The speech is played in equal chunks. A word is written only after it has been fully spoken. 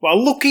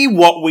Well, looky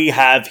what we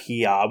have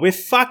here. We're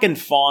fucking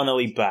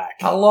finally back.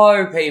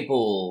 Hello,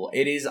 people.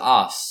 It is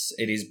us.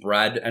 It is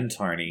Brad and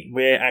Tony.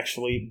 We're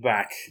actually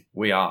back.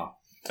 We are.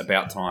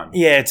 About time.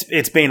 Yeah,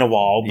 it's been a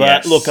while, but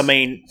Yes. look, I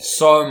mean...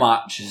 So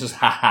much has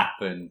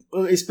happened.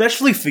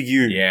 Especially for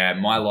you. Yeah,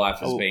 my life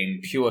has been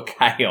pure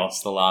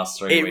chaos the last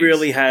 3 weeks. It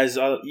really has.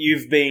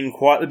 You've been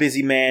quite the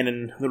busy man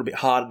and a little bit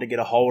harder to get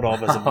a hold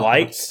of as of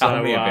late.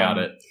 Tell me about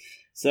it.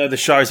 So the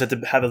show's had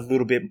to have a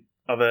little bit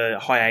of a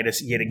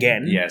hiatus yet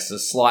again. Yes, a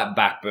slight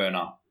back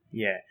burner.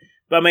 Yeah.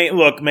 But I mean,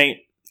 look,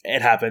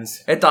 it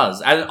happens. It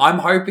does. And I'm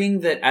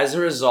hoping that as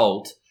a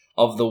result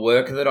of the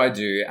work that I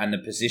do and the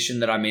position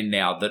that I'm in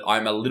now, that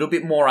I'm a little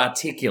bit more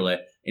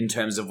articulate in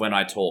terms of when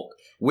I talk.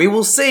 We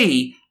will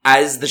see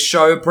as the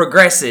show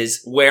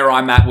progresses where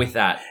I'm at with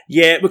that.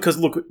 Yeah, because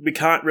look, we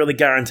can't really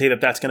guarantee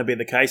that that's going to be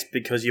the case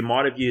because you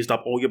might have used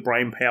up all your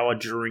brain power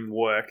during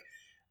work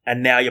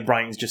and now your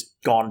brain's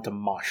just gone to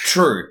mush.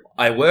 True.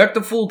 I worked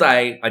a full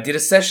day. I did a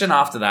session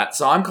after that,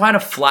 so I'm kind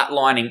of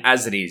flatlining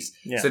as it is.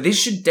 Yeah. So this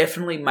should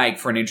definitely make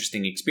for an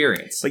interesting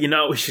experience. But you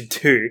know what we should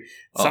do?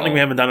 Something we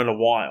haven't done in a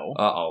while.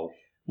 Uh-oh.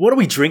 What are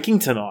we drinking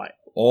tonight?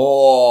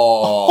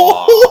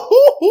 Oh.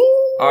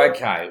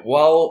 Okay.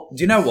 Well,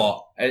 do you know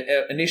what?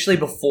 Initially,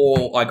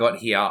 before I got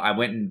here, I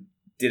went and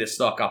did a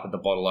stock up at the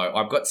Bottle-O.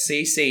 I've got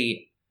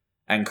CC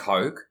and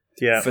Coke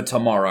for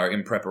tomorrow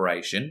in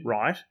preparation.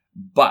 Right.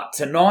 But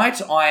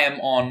tonight, I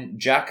am on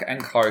Jack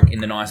and Coke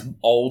in the nice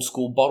old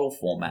school bottle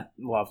format.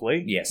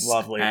 Lovely. Yes.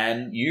 Lovely.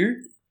 And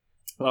you?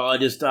 Well, I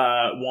just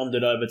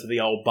wandered over to the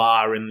old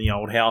bar in the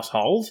old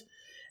household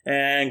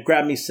and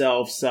grabbed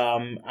myself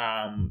some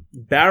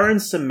Baron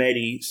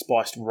Samedi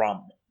spiced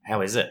rum.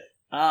 How is it?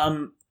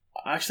 I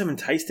actually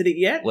haven't tasted it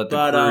yet. Let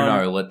the crew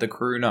know. Let the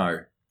crew know.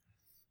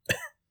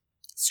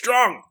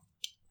 Strong.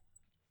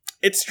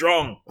 It's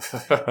strong.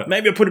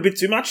 Maybe I put a bit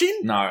too much in?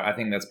 No, I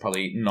think that's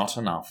probably not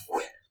enough.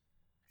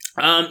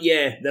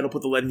 Yeah, that'll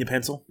put the lead in your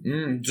pencil.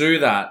 Do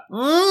that.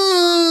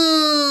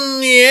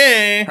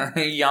 Yeah.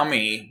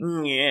 Yummy.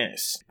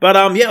 Yes.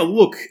 But, yeah,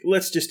 look,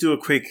 let's just do a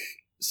quick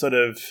sort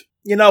of...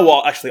 You know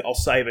what? Actually, I'll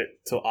save it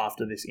till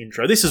after this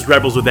intro. This is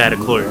Rebels Without a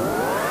Clue.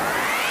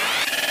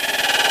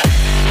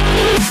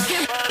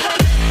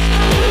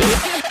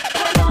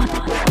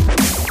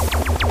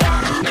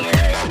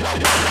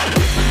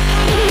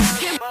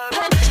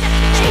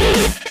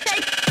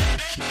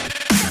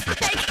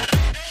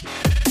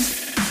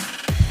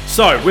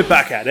 So, we're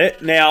back at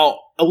it. Now,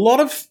 a lot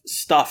of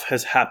stuff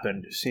has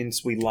happened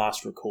since we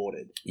last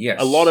recorded.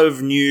 Yes. A lot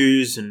of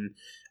news and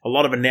a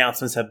lot of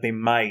announcements have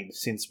been made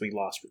since we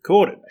last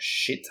recorded. A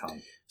shit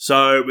ton.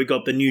 So, we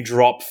got the new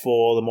drop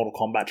for the Mortal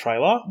Kombat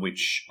trailer.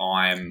 Which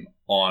I'm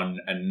on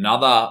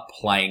another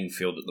playing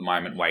field at the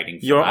moment waiting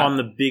for. You're on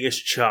the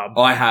biggest chub.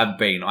 I have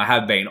been.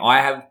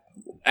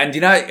 And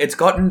you know, it's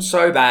gotten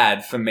so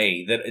bad for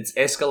me that it's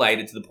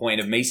escalated to the point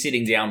of me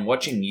sitting down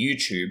watching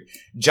YouTube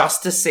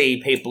just to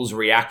see people's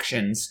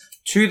reactions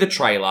to the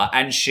trailer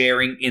and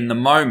sharing in the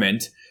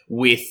moment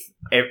with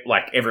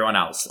everyone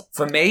else.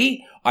 For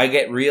me, I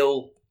get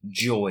real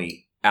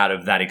joy out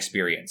of that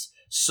experience.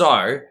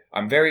 So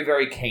I'm very,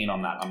 very keen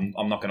on that.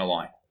 I'm not going to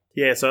lie.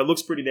 Yeah, so it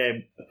looks pretty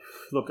damn...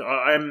 Look,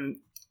 I'm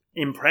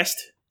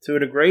impressed to a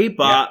degree,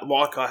 but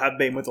like I have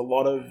been with a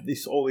lot of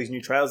all these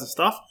new trailers and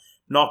stuff,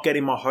 not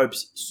getting my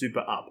hopes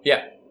super up.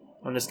 Yeah.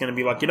 I'm just going to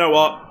be like, you know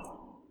what?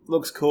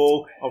 Looks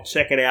cool. I'll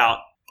check it out.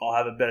 I'll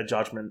have a better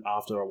judgment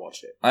after I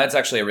watch it. That's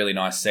actually a really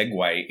nice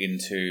segue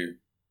into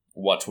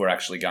what we're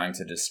actually going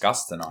to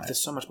discuss tonight.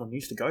 There's so much more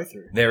news to go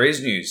through. There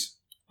is news.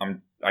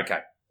 Okay.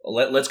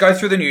 Let's go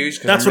through the news.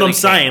 That's what I'm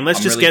saying.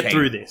 Let's just get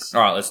through this.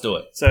 All right, let's do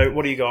it. So,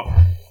 what do you got?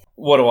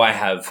 What do I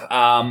have?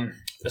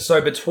 So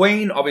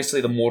between,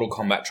 obviously, the Mortal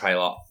Kombat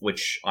trailer,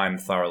 which I'm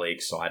thoroughly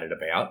excited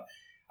about,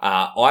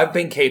 I've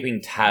been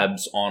keeping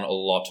tabs on a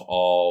lot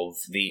of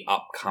the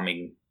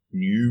upcoming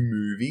new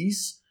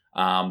movies,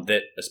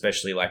 that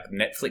especially like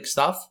Netflix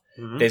stuff.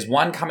 Mm-hmm. There's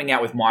one coming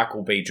out with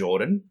Michael B.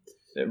 Jordan,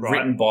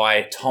 written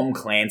by Tom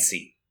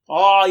Clancy.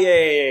 Oh,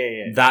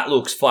 yeah. That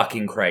looks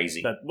fucking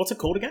crazy. What's it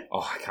called again?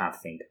 Oh, I can't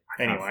think.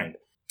 Anyway.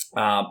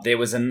 There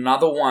was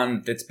another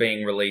one that's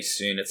being released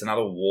soon. It's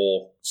another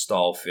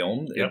war-style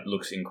film. Yep. It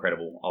looks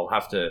incredible.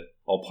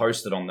 I'll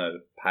post it on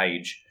the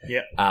page.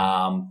 Yeah.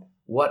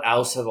 What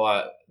else have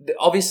I...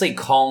 Obviously,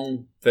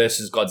 Kong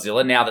versus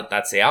Godzilla, now that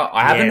that's out.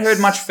 I haven't heard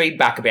much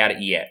feedback about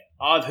it yet.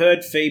 I've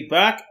heard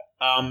feedback.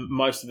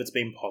 Most of it's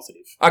been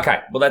positive. Okay,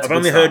 well, that's I've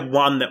only heard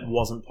one that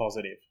wasn't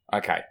positive.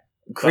 Okay.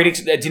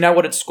 Critics, do you know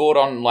what it scored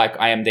on, like,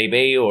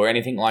 IMDb or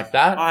anything like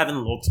that? I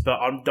haven't looked, but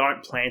I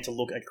don't plan to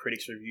look at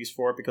critics' reviews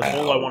for it because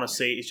all I want to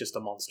see is just a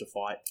monster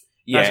fight.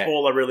 Yeah. That's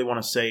all I really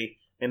want to see,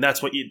 and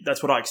that's what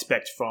I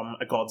expect from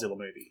a Godzilla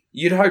movie.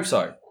 You'd hope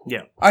so.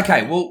 Yeah.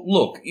 Okay, well,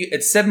 look,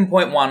 it's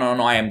 7.1 on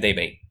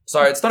IMDb,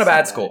 so it's not a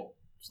bad score.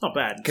 It's not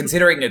bad.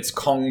 Considering it's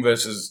Kong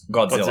versus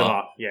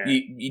Godzilla, yeah.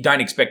 You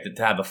don't expect it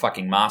to have a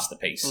fucking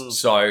masterpiece.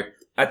 So,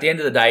 at the end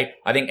of the day,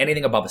 I think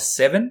anything above a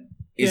 7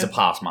 is a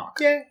pass mark.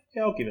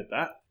 Yeah, I'll give it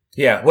that.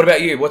 Yeah, what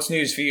about you? What's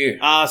news for you?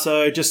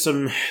 So just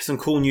some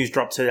cool news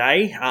dropped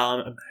today.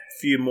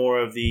 few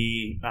more of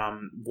the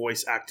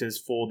voice actors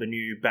for the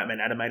new Batman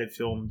animated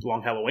film,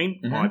 Long Halloween,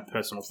 my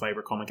personal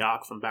favourite comic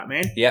arc from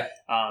Batman. Yep.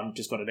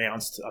 Just got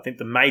announced. I think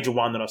the major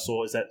one that I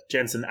saw is that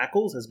Jensen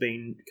Ackles has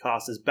been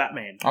cast as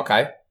Batman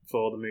Okay.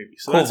 for the movie.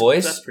 So Cool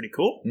voice. That's pretty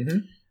cool.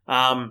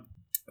 Mm-hmm.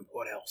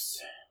 What else?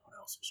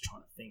 I'm just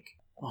trying to think.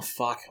 Oh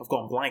fuck! I've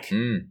gone blank.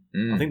 Mm.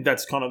 I think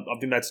that's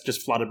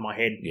just flooded my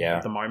head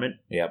at the moment.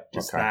 Yep.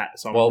 Just Okay. that.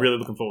 So I'm really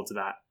looking forward to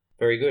that.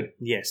 Very good.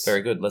 Yes.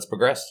 Very good. Let's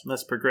progress.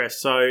 Let's progress.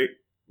 So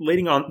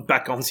leading on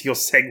back onto your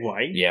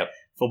segue Yep.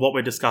 for what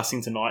we're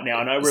discussing tonight. Now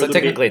I know So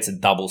technically it's a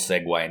double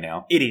segue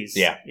now. It is.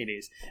 Yeah. It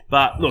is.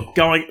 But look,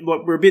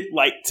 we're a bit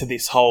late to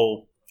this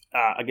whole,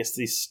 I guess,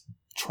 this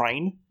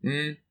train.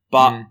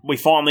 But we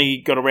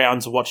finally got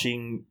around to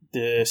watching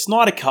the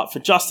Snyder Cut for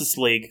Justice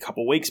League a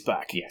couple of weeks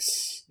back.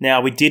 Yes.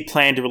 Now, we did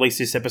plan to release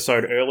this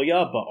episode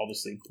earlier, but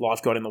obviously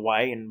life got in the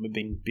way and we've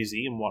been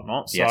busy and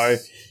whatnot. So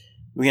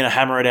we're going to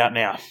hammer it out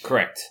now.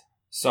 Correct.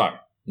 So,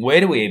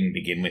 where do we even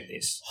begin with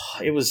this?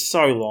 It was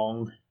so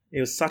long. It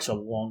was such a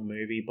long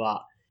movie,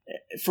 but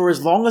for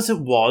as long as it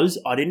was,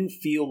 I didn't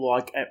feel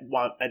like at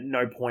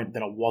no point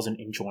that I wasn't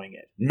enjoying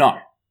it. No.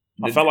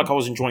 I felt like I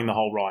was enjoying the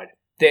whole ride.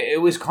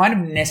 It was kind of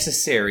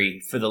necessary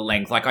for the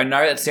length. Like, I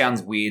know that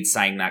sounds weird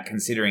saying that,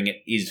 considering it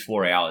is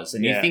 4 hours.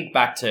 And you think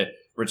back to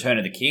Return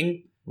of the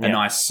King, a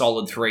nice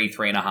solid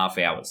 3.5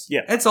 hours.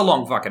 Yeah. It's a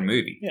long fucking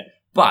movie. Yeah.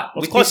 But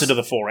it's closer to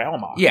the 4 hour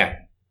mark. Yeah.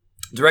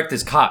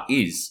 Director's cut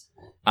is.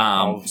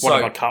 What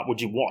other cut would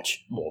you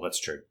watch? Well,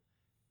 that's true.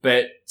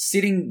 But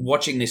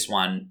watching this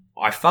one,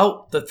 I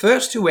felt the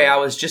first 2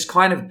 hours just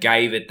kind of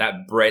gave it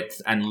that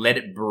breadth and let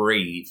it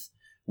breathe,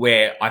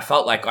 where I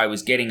felt like I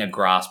was getting a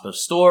grasp of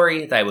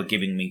story. They were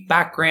giving me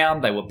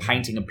background. They were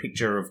painting a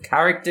picture of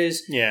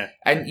characters. Yeah.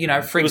 And,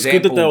 for example... It was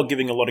good that they were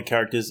giving a lot of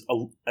characters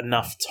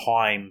enough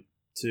time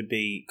to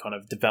be kind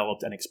of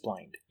developed and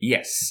explained.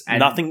 Yes.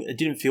 And it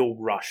didn't feel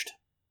rushed.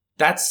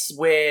 That's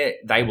where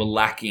they were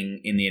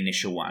lacking in the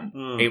initial one.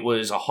 It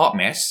was a hot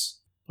mess.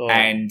 Oh.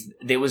 And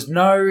there was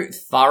no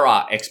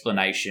thorough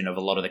explanation of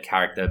a lot of the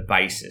character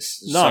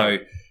basis. No.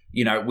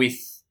 So, with...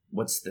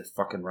 What's the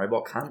fucking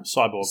robot cunt?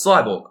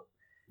 Cyborg.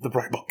 The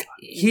robot cunt.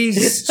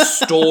 His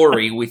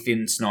story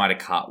within Snyder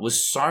Cut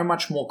was so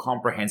much more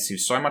comprehensive,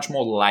 so much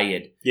more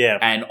layered. Yeah.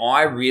 And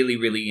I really,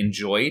 really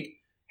enjoyed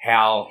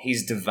how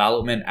his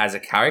development as a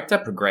character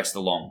progressed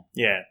along.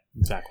 Yeah,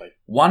 exactly.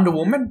 Wonder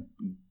Woman,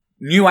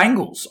 new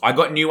angles. I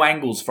got new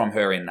angles from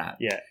her in that.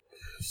 Yeah.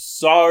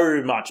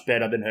 So much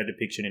better than her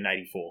depiction in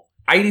 84.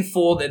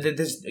 84,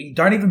 you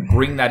don't even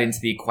bring that into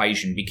the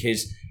equation,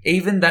 because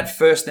even that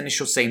first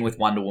initial scene with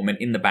Wonder Woman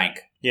in the bank.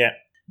 Yeah.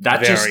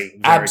 That very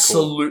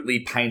absolutely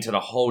cool. Painted a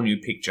whole new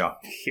picture.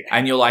 Yeah.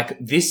 And you're like,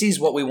 this is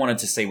what we wanted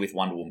to see with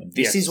Wonder Woman.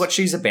 This is what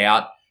she's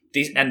about.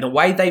 And the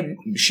way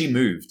she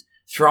moved,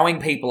 throwing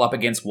people up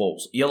against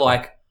walls. You're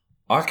like,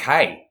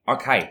 okay,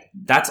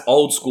 that's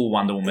old school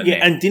Wonder Woman.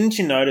 Yeah, and didn't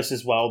you notice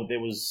as well that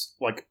there was,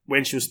 like,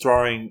 when she was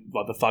throwing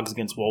like the thugs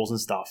against walls and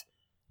stuff,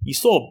 you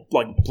saw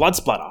like blood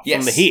splatter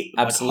from the hit.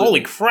 Absolutely. Like,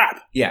 holy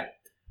crap. Yeah.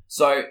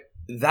 So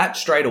that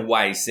straight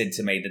away said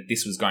to me that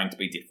this was going to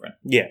be different.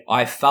 Yeah.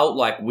 I felt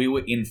like we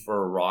were in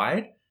for a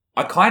ride.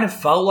 I kind of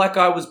felt like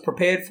I was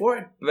prepared for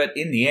it, but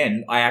in the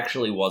end, I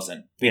actually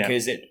wasn't,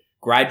 because it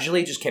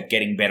gradually just kept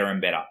getting better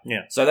and better.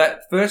 Yeah. So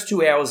that first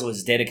 2 hours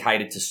was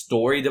dedicated to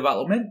story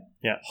development.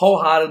 Yeah.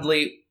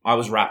 Wholeheartedly, I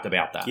was wrapped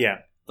about that. Yeah.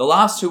 The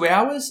last 2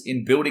 hours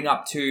in building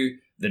up to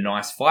the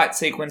nice fight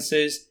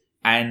sequences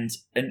and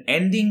an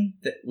ending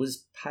that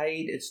was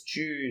paid its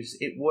dues.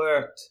 It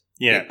worked.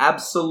 Yeah. It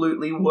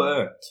absolutely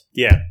worked.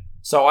 Yeah.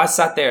 So I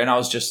sat there and I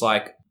was just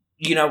like,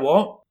 you know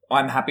what?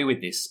 I'm happy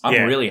with this.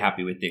 I'm really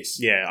happy with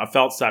this. Yeah, I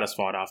felt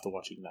satisfied after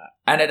watching that.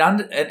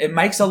 And it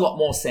makes a lot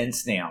more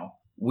sense now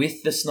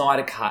with the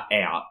Snyder Cut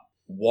out,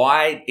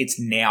 why it's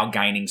now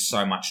gaining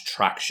so much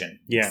traction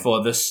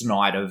for the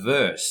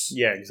Snyderverse.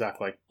 Yeah,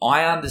 exactly.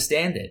 I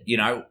understand it.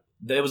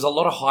 There was a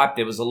lot of hype.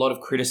 There was a lot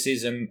of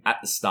criticism at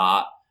the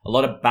start, a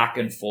lot of back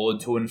and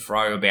forward, to and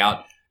fro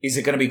about, is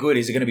it going to be good?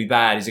 Is it going to be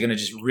bad? Is it going to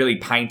just really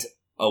paint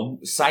a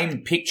same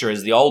picture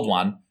as the old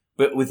one,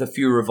 but with a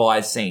few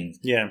revised scenes?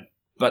 Yeah.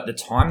 But the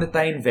time that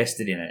they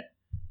invested in it,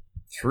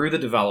 through the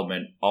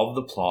development of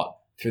the plot,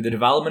 through the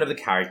development of the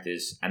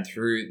characters, and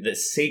through the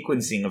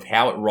sequencing of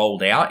how it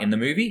rolled out in the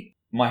movie,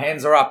 my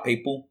hands are up,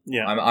 people.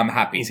 Yeah. I'm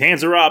happy. His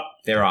hands are up.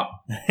 They're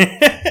up.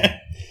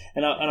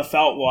 And I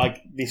felt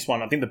like this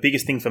one, I think the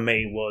biggest thing for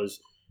me was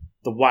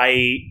the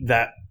way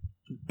that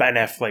Ben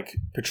Affleck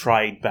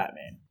portrayed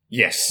Batman.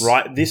 Yes.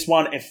 Right? This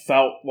one, it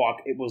felt like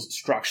it was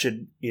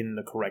structured in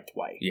the correct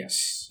way.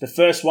 Yes. The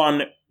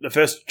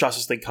first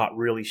Justice League cut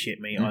really shit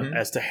me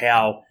as to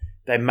how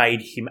they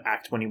made him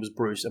act when he was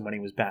Bruce and when he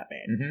was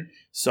Batman. Mm-hmm.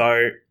 So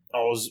I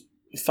was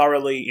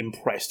thoroughly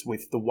impressed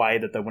with the way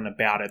that they went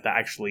about it. They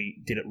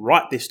actually did it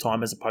right this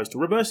time as opposed to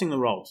reversing the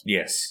roles.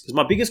 Yes. Because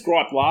my biggest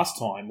gripe last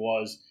time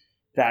was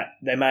that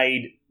they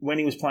made, when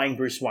he was playing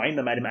Bruce Wayne,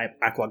 they made him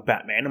act like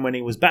Batman, and when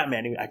he was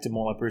Batman, he acted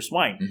more like Bruce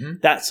Wayne. Mm-hmm.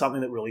 That's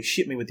something that really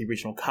shit me with the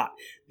original cut.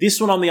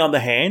 This one, on the other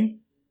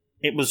hand,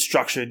 it was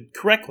structured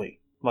correctly.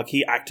 Like,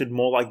 he acted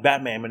more like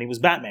Batman when he was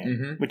Batman,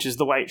 Mm-hmm. which is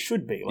the way it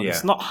should be. Like, Yeah.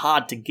 it's not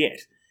hard to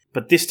get.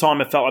 But this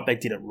time it felt like they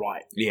did it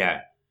right.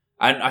 Yeah.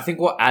 And I think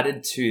what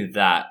added to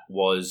that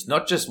was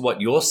not just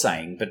what you're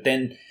saying, but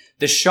then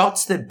the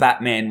shots that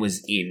Batman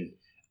was in,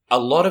 a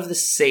lot of the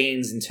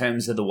scenes in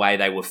terms of the way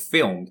they were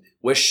filmed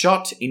were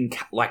shot in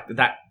like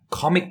that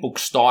comic book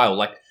style.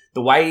 Like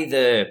the way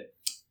the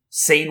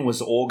scene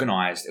was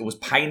organized, it was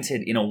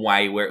painted in a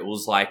way where it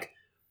was like,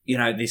 you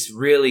know, this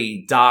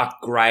really dark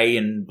grey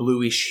and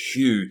bluish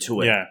hue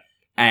to it. Yeah.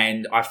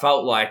 And I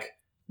felt like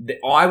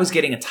I was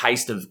getting a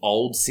taste of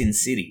old Sin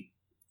City.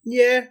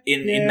 Yeah.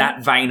 In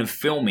that vein of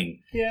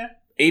filming. Yeah.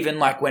 Even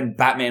like when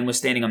Batman was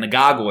standing on the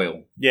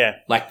gargoyle. Yeah.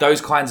 Like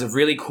those kinds of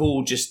really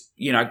cool, just,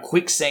 you know,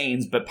 quick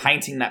scenes, but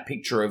painting that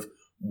picture of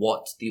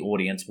what the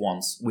audience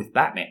wants with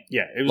Batman.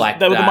 Yeah. It was, Like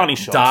they were the that money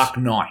shots. Dark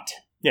Knight.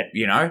 Yeah.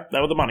 You know? They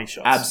were the money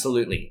shots.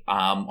 Absolutely.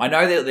 I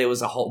know that there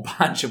was a whole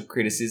bunch of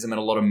criticism and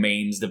a lot of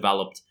memes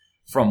developed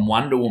from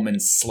Wonder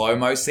Woman's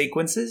slow-mo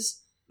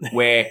sequences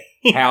where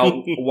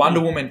how Wonder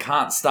Woman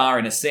can't star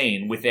in a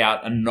scene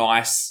without a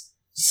nice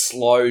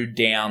slowed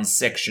down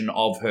section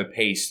of her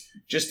piece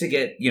just to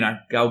get, you know,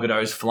 Gal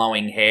Gadot's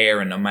flowing hair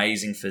and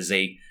amazing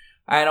physique.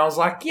 And I was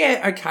like,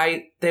 yeah,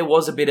 okay, there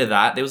was a bit of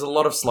that. There was a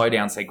lot of slow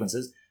down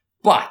sequences,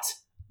 but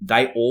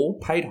they all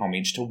paid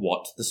homage to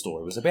what the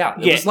story was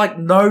about. There was like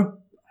no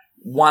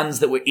ones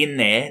that were in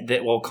there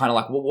that were kind of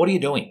like, well, what are you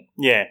doing?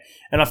 Yeah.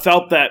 And I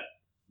felt that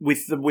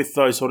with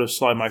those sort of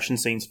slow motion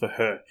scenes for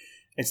her,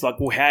 it's like,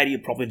 well, how do you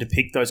properly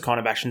depict those kind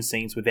of action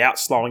scenes without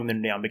slowing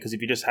them down? Because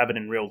if you just have it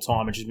in real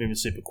time and just moving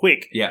super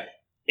quick, Yeah.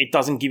 it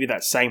doesn't give you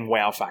that same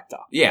wow factor.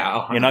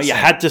 Yeah. 100%. You know, you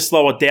had to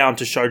slow it down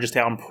to show just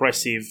how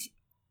impressive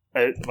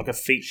like a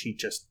feat she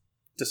just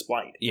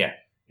displayed. Yeah.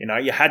 You know,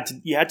 you had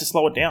to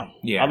slow it down.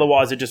 Yeah.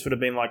 Otherwise, it just would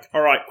have been like,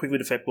 all right, quickly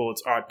deflect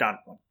bullets. All right, done.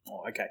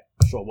 Oh, okay,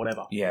 sure,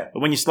 whatever. Yeah.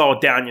 But when you slow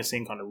it down, you're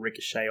seeing kind of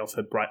ricochet off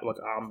her bright like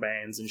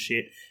armbands and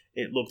shit.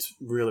 It looked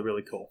really,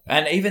 really cool.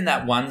 And even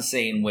that one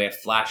scene where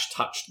Flash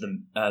touched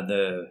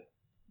the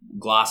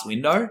glass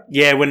window,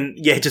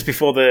 just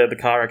before the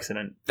car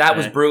accident. that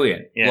was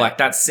brilliant. Yeah. Like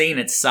that scene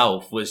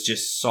itself was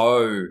just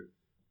so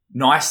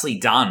nicely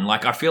done.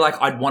 Like I feel like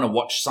I'd want to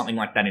watch something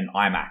like that in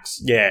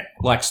IMAX. Yeah,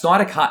 Like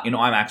Snyder Cut in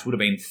IMAX would have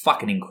been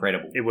fucking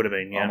incredible. it would have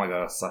been. Yeah. Oh my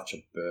god, such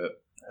a burp.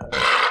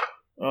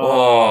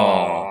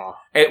 Oh.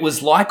 It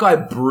was like I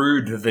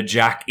brewed the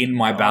Jack in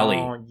my belly.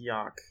 Oh,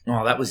 yuck.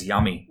 Oh, that was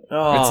yummy.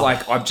 Oh. It's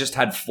like I've just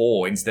had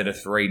 4 instead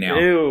of 3 now.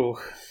 Ew.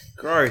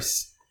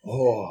 Gross.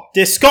 Oh,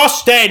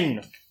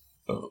 Disgusting.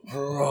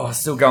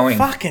 Still going.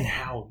 Fucking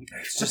hell.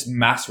 It's just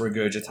mass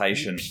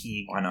regurgitation.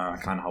 Pig. I know,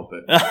 I can't help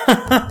it.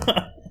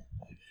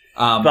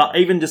 But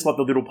even just like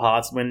the little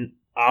parts when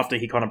after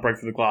he kind of broke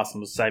through the glass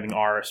and was saving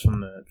Iris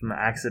from the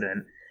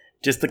accident,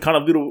 just the kind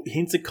of little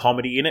hints of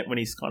comedy in it when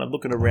he's kind of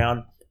looking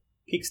around,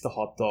 picks the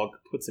hot dog,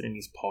 puts it in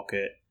his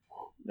pocket,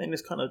 then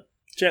just kind of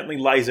gently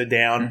lays her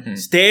down,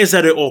 stares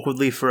at her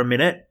awkwardly for a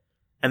minute,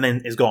 and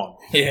then is gone.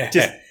 Yeah.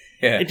 Just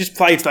yeah. it just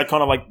plays that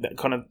kind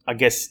of I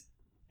guess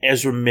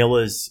Ezra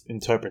Miller's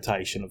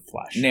interpretation of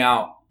Flash.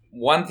 Now,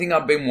 one thing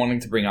I've been wanting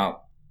to bring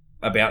up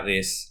about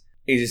this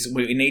is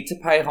we need to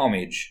pay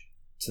homage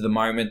to the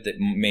moment that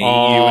me, you,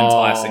 and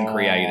Tyson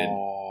created.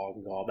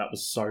 Oh, God, that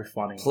was so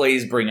funny.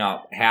 Please bring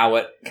up how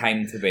it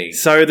came to be.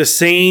 So the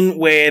scene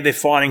where they're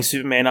fighting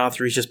Superman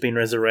after he's just been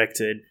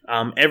resurrected,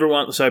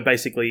 so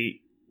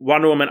basically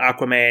Wonder Woman,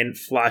 Aquaman,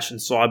 Flash, and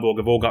Cyborg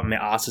have all gotten their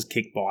asses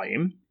kicked by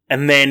him.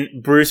 And then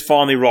Bruce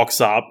finally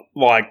rocks up,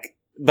 like,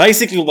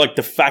 basically like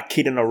the fat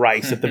kid in a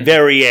race at the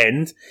very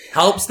end.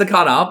 Helps the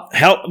cut up.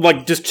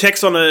 Just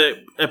checks on a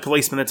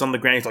policeman that's on the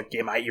ground. He's like,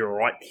 yeah, mate, you're all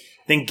right.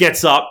 Then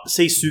gets up,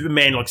 sees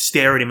Superman like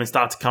stare at him and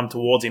start to come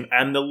towards him.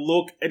 And the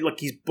look, like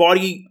his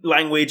body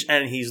language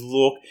and his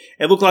look,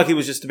 it looked like he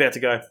was just about to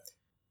go,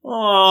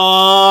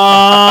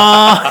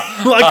 aww.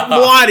 Like,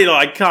 why did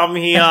I come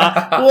here?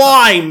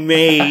 Why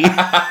me?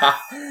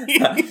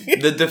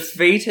 The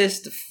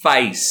defeatist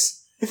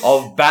face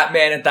of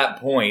Batman at that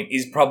point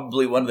is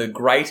probably one of the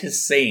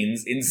greatest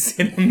scenes in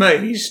cinema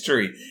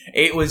history.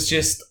 It was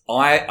just,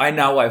 I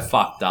know I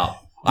fucked up.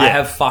 I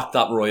have fucked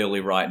up royally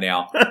right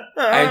now.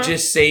 And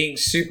just seeing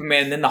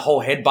Superman and then the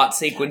whole headbutt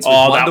sequence with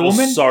Wonder Woman.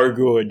 That was so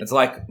good. It's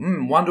like,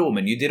 Wonder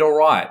Woman, you did all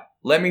right.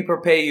 Let me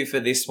prepare you for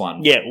this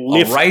one. Yeah,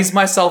 I'll raise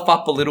myself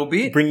up a little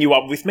bit. Bring you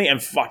up with me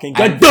and fucking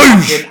go And douche!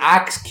 fucking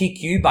axe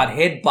kick you, but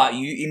headbutt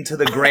you into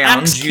the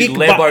ground, Axe you kick,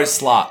 lebo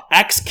slut.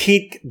 Axe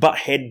kick, but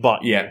headbutt.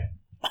 Yeah.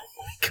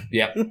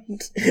 Yep.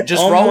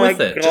 Just Oh roll my with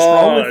it. Just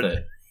roll with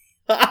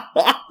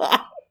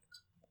God.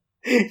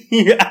 it.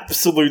 You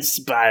absolute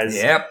spaz.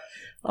 Yep.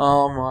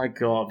 Oh my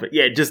God. But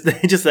yeah, just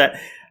that.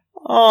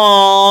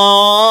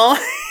 Aww.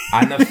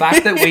 And the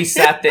fact that we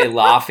sat there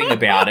laughing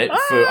about it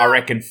for, I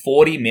reckon,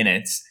 40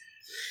 minutes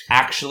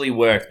actually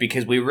worked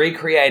because we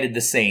recreated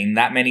the scene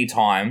that many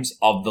times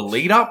of the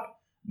lead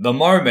up, the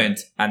moment,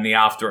 and the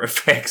after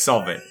effects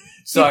of it.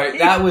 So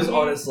that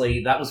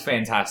was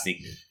fantastic.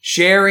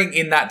 Sharing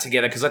in that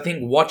together, because I think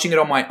watching it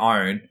on my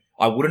own,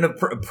 I wouldn't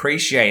have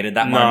appreciated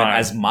that No. moment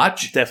as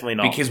much. Definitely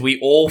not. Because we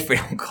all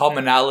feel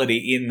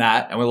commonality in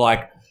that, and we're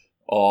like,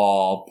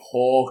 oh,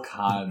 poor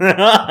cunt.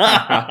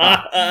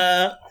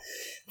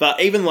 But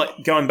even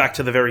like going back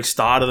to the very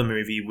start of the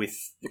movie with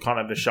kind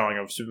of the showing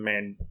of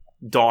Superman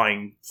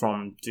dying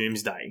from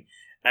Doomsday,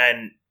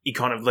 and he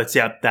kind of lets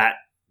out that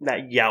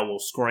yell or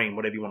scream,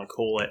 whatever you want to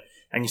call it,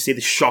 and you see the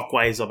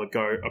shockwaves of it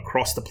go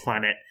across the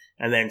planet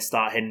and then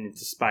start heading into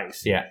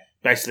space. Yeah.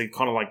 Basically,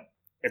 kind of like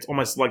it's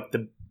almost like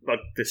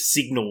the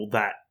signal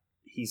that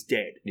he's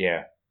dead.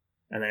 Yeah.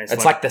 And then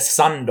It's like the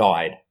sun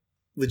died.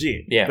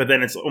 legit. Yeah. But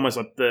then it's almost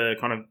like the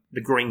kind of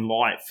the green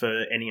light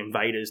for any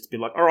invaders to be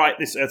like, all right,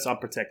 this Earth's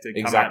unprotected.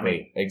 Come at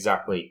me.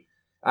 Exactly.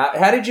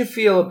 How did you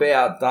feel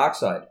about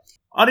Darkseid?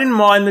 I didn't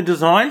mind the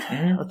design.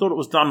 Mhm. I thought it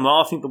was done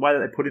well. I think the way that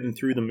they put it in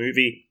through the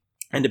movie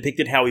and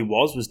depicted how he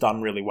was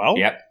done really well.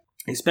 Yep.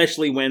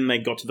 Especially when they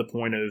got to the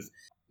point of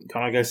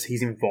kind of, I guess,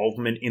 his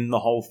involvement in the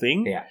whole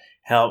thing. Yeah.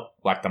 How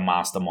Like the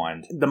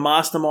mastermind. the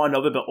mastermind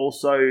of it, but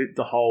also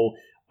the whole.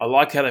 I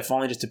like how they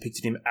finally just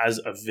depicted him as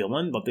a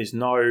villain. Like, there's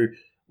no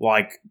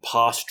like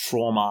past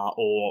trauma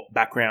or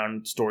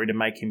background story to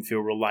make him feel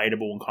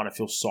relatable and kind of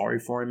feel sorry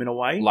for him in a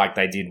way, Like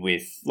they did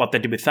with... like they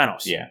did with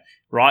Thanos. Yeah.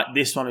 Right.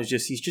 This one is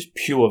he's just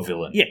Pure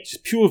villain. yeah,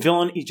 just pure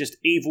villain. He's just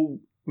evil,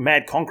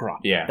 mad conqueror.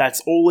 Yeah.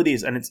 That's all it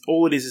is, and it's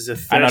all it is a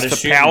And I'd thirst for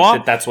assume power.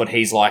 that that's what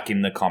he's like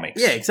in the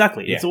comics. Yeah,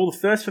 exactly. Yeah. It's all the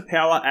thirst for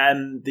power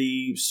and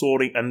the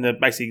sorting and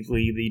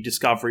basically the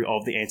discovery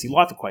of the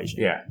anti-life equation.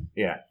 Yeah.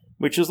 Yeah.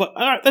 Which is like,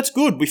 all right, that's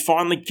good. We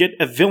finally get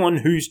a villain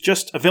who's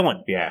just a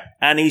villain. Yeah.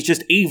 And he's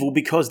just evil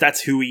because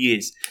that's who he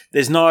is.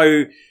 There's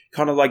no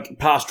kind of like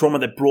past trauma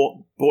that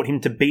brought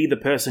him to be the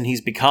person he's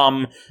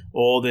become,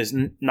 or there's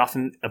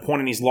nothing, a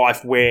point in his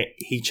life where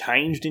he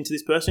changed into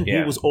this person. Yeah.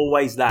 He was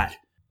always that.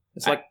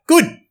 It's like,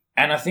 good.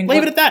 And I think Leave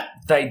what it at that.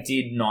 they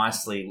did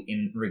nicely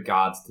in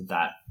regards to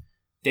that,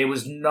 there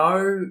was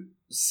no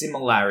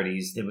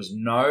similarities, there was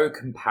no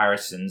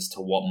comparisons to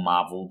what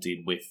Marvel did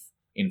with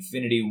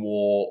Infinity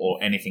War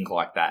or anything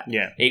like that.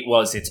 Yeah. It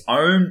was its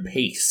own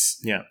piece.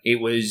 Yeah. It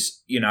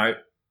was,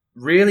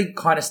 really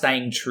kind of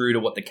staying true to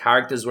what the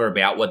characters were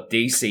about, what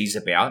DC's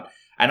about.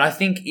 And I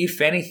think,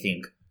 if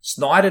anything,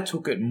 Snyder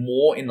took it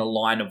more in the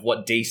line of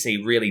what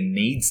DC really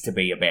needs to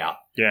be about.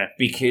 Yeah.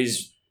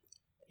 Because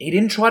he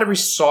didn't try to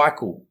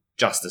recycle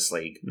Justice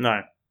League.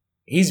 No.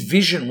 His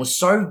vision was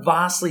so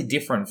vastly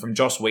different from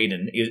Joss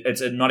Whedon,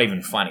 it's not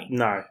even funny.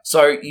 No.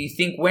 So you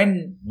think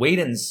when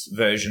Whedon's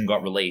version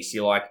got released,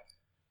 you're like,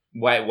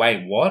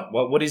 wait, what?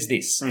 What is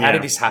this? How Yeah.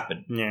 did this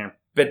happen? Yeah.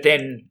 But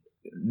then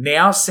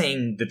now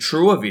seeing the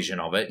truer vision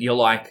of it, you're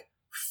like,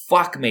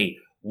 fuck me.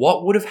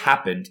 What would have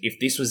happened if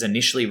this was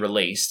initially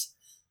released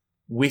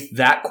with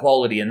that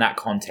quality and that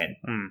content?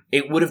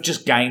 It would have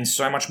just gained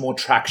so much more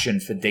traction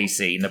for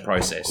DC in the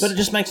process. But it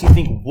just makes you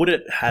think, would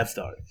it have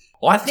though?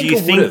 I think Do you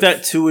it think would've.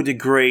 that to a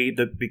degree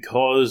that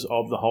because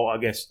of the whole, I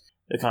guess,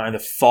 the kind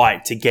of the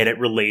fight to get it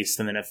released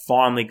and then it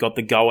finally got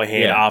the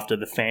go-ahead Yeah. after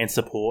the fan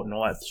support and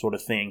all that sort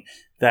of thing,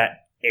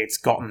 that it's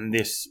gotten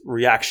this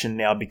reaction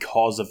now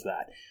because of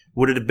that?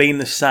 Would it have been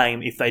the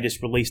same if they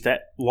just released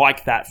that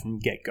like that from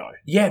get-go?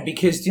 Yeah,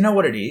 because do you know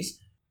what it is?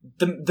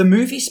 The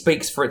movie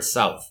speaks for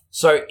itself.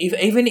 So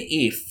even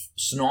if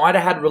Snyder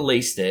had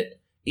released it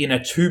in a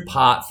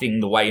 2-part thing,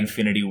 the way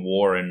Infinity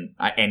War and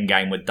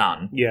Endgame were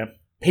done, Yeah.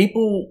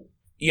 people,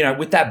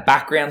 with that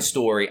background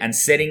story and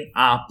setting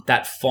up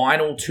that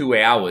final 2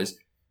 hours,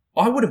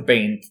 I would have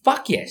been,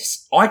 fuck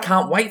yes, I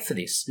can't wait for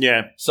this.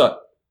 Yeah. So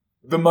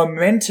the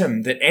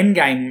momentum that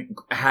Endgame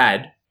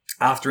had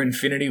after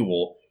Infinity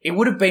War, it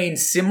would have been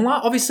similar.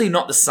 Obviously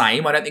not the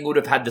same. I don't think it would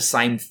have had the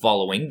same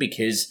following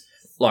because,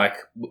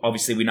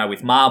 obviously we know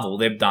with Marvel,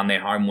 they've done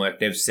their homework.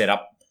 They've set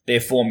up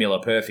their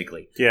formula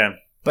perfectly. Yeah.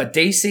 But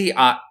DC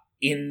are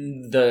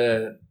in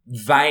the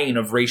vein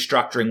of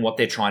restructuring what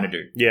they're trying to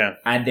do. Yeah.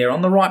 And they're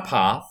on the right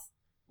path,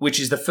 which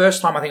is the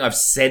first time I think I've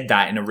said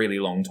that in a really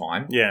long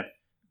time. Yeah.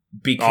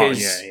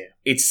 Because yeah.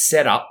 it's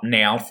set up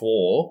now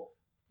for,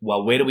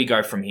 where do we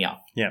go from here?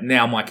 Yeah.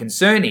 Now, my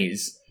concern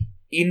is,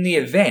 in the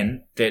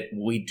event that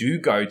we do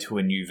go to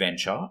a new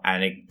venture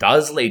and it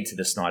does lead to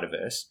the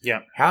Snyderverse,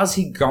 Yeah. how's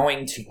he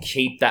going to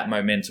keep that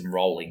momentum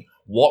rolling?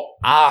 What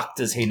arc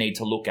does he need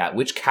to look at?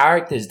 Which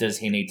characters does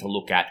he need to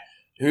look at?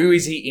 Who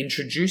is he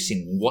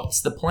introducing?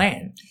 What's the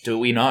plan? Do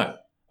we know?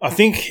 I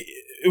think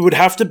it would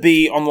have to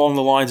be along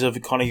the lines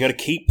of kind of you got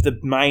to keep the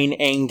main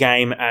end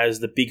game as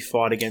the big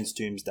fight against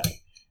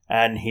Doomsday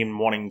and him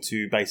wanting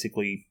to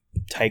basically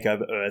take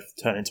over Earth,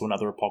 turn into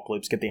another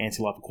apocalypse, get the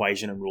anti-life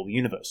equation and rule the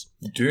universe.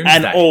 Doomsday.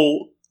 And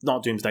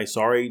not Doomsday,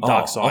 sorry,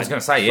 Darkseid. I was going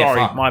to say, yeah.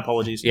 Sorry, fuck. my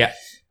apologies. Yeah.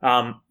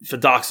 For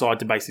Darkseid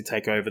to basically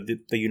take over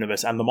the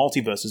universe and the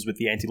multiverses with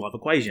the anti-life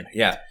equation.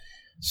 Yeah.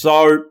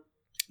 So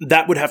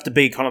that would have to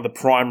be kind of the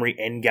primary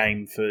end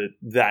game for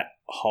that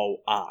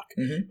whole arc.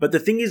 Mhm. But the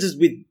thing is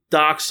with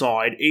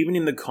Darkseid, even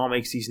in the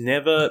comics, he's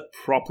never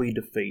properly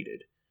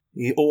defeated.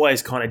 He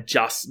always kind of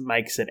just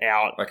makes it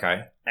out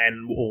Okay.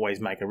 and will always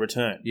make a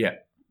return. Yeah.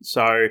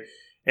 So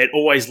it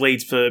always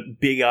leads for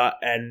bigger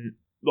and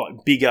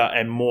like bigger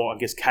and more, I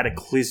guess,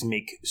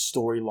 cataclysmic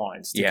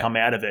storylines to Yeah. come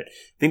out of it.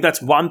 I think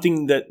that's one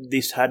thing that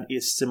this had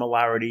is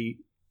similarity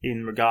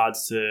in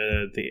regards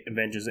to the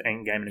Avengers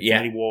Endgame and Yeah.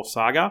 Infinity War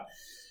saga,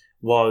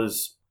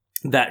 was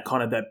that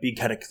kind of that big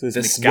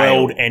cataclysmic The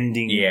scale.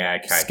 world-ending Yeah,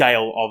 okay.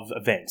 scale of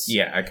events.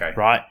 Yeah, okay.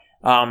 Right?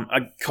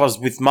 Because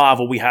with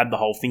Marvel, we had the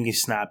whole finger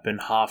snap and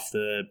half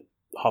the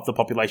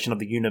population of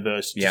the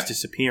universe just Yeah.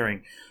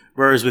 disappearing.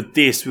 Whereas with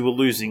this, they were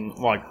losing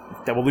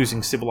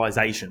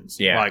civilizations.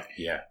 Yeah, Like,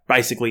 yeah,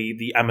 basically,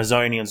 the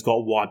Amazonians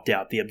got wiped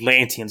out. The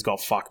Atlanteans got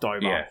fucked over.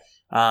 yeah.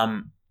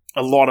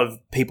 A lot of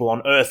people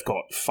on Earth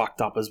got fucked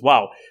up as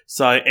well.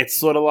 So it's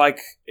sort of like,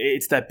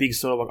 it's that big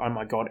sort of like, oh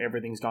my God,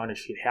 everything's going to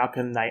shit. How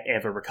can they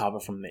ever recover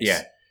from this?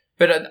 Yeah.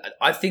 But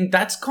I think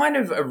that's kind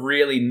of a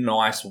really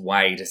nice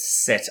way to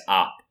set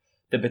up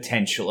the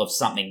potential of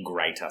something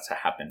greater to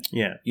happen.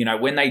 Yeah. You know,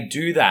 when they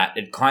do that,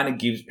 it kind of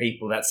gives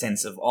people that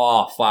sense of,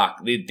 oh,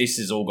 fuck, this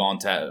has all gone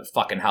to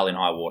fucking hell in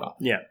high water.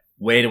 Yeah.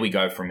 Where do we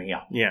go from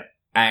here? Yeah.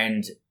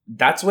 And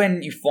that's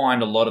when you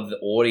find a lot of the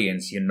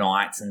audience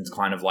unites and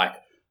kind of like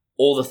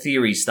all the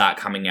theories start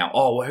coming out.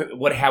 Oh,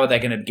 how are they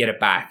going to get it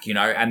back? You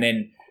know, and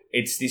then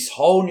it's this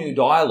whole new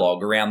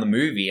dialogue around the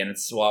movie, and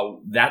it's,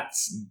 well,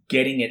 that's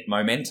getting it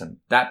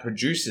momentum. That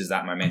produces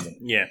that momentum.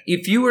 Yeah.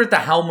 If you were at the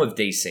helm of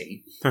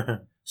DC,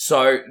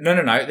 so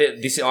no,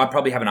 this I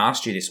probably haven't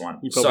asked you this one.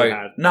 You probably so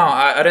have. no,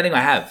 I don't think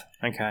I have.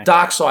 Okay.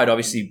 Darkseid,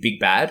 obviously, big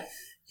bad.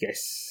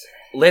 Yes.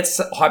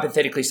 Let's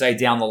hypothetically say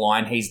down the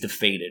line he's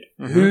defeated.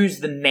 Mhm. Who's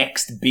the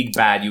next big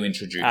bad you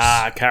introduce?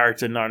 A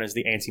character known as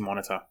the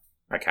Anti-Monitor.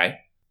 Okay.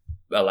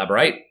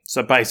 Elaborate.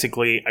 So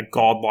basically, a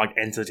godlike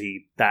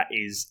entity that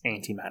is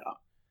antimatter.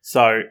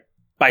 So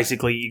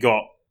basically, you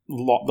got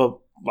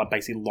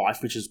basically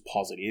life, which is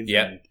positive.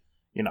 Yeah. And,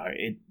 you know,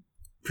 it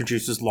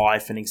produces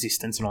life and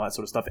existence and all that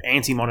sort of stuff.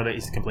 Anti-Monitor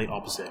is the complete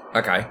opposite.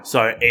 Okay.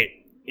 So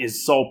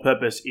its sole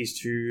purpose is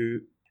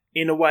to,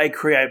 in a way,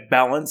 create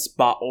balance,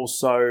 but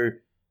also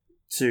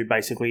to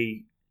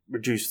basically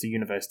reduce the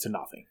universe to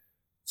nothing.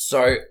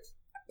 So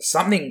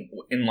something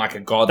in like a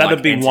godlike That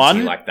would be entity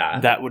one. like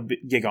that. That would be...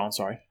 Yeah, go on,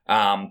 sorry.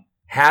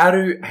 How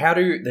do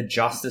the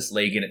Justice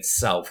League in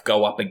itself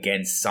go up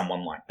against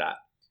someone like that?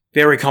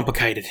 Very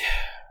complicated.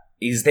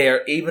 Is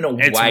there even a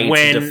It's way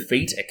when to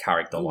defeat a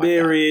character like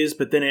There that? is,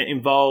 but then it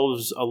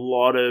involves a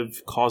lot of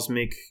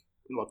cosmic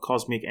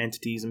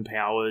entities and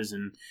powers,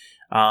 and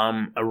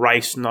a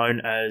race known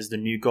as the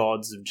New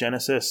Gods of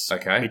Genesis.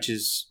 Okay. Which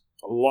is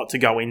a lot to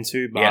go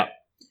into, but Yeah.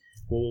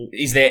 well,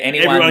 Is there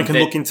anyone everyone can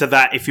that- look into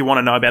that if you want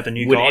to know about the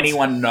New Would Gods.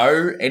 anyone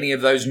know any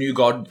of those new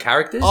god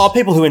characters? Oh,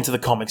 people who are into the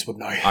comics would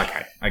know.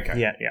 Okay.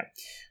 Yeah.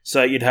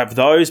 So you'd have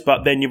those,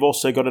 but then you've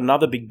also got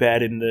another big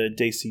bad in the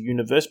DC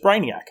universe,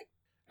 Brainiac.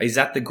 Is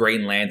that the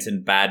Green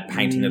Lantern bad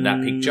painting of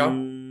that picture?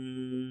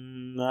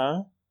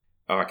 No.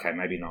 Oh, okay,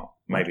 maybe not.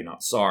 Maybe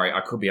not. Sorry,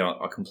 I could be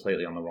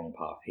completely on the wrong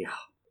path here.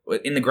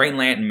 In the Green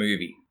Lantern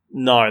movie,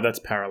 No, that's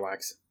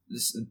Parallax.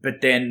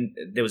 but then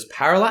there was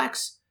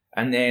Parallax,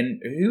 and then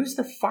who's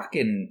the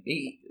fucking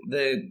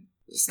the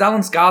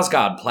Stellan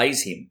Skarsgård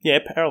plays him. Yeah,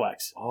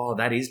 Parallax. Oh,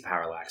 that is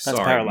Parallax. That's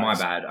Sorry, Parallax.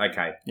 my bad.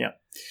 Okay.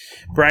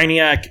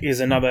 Brainiac is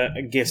another,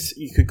 I guess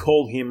you could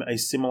call him a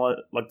similar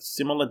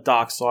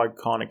Darkseid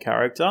kind of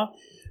character,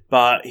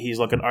 but he's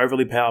like an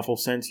overly powerful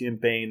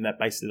sentient being that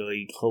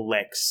basically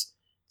collects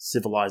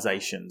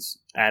civilizations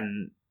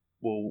and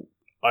will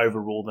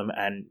overrule them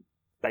and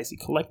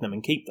basically collect them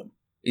and keep them.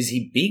 Is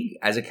he big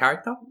as a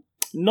character?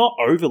 Not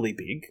overly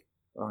big,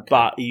 Okay.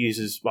 but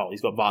he's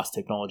got vast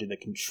technology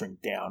that can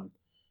shrink down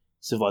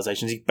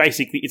civilizations.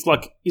 He's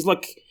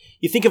like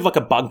you think of like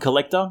a bug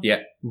collector, Yeah.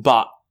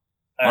 but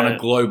On a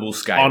global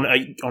scale.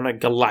 on a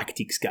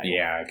galactic scale.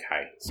 Yeah,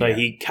 okay. So yeah.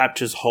 he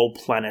captures whole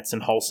planets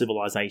and whole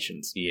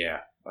civilizations, Yeah,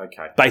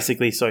 okay.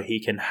 basically, so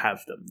he can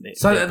have them.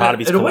 So They're part of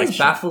his it always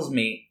collection. baffles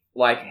me,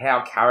 like,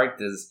 how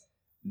characters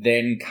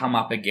then come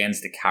up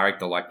against a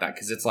character like that.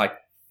 Because it's like,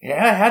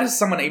 how does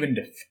someone even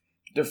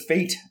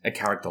defeat a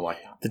character like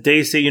that? The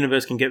DC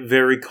universe can get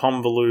very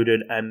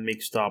convoluted and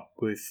mixed up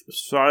with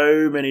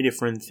so many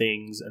different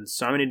things and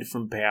so many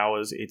different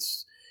powers. It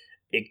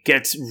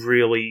gets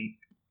really,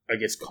 I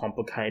guess,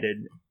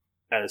 complicated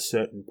at a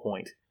certain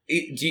point. Do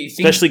you think...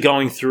 Especially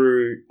going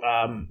through,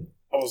 I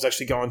was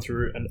actually going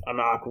through an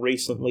arc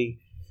recently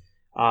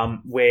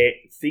where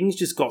things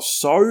just got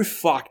so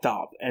fucked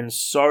up and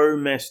so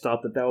messed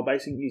up that they were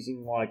basically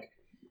using like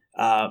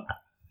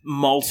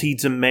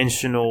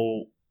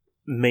multi-dimensional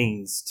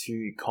means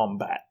to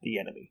combat the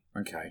enemy.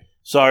 Okay.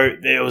 So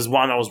there was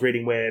one I was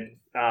reading where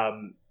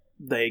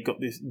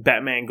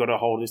Batman got a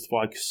hold of this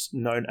device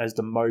known as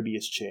the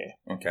Mobius chair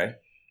Okay.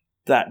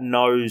 that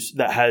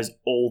has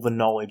all the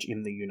knowledge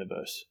in the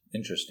universe.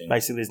 Interesting.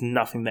 Basically, there's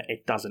nothing that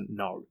it doesn't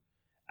know.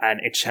 And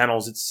it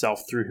channels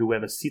itself through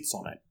whoever sits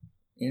on it.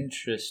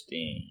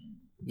 Interesting.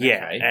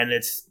 Yeah, Okay. and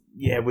it's,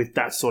 with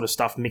that sort of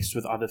stuff mixed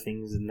with other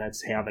things, and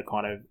that's how they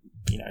kind of,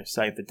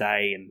 save the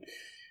day. And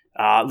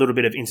a little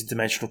bit of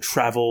interdimensional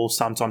travel,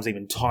 sometimes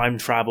even time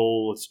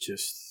travel. It's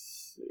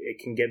just, it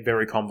can get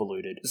very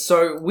convoluted.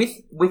 So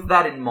with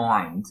that in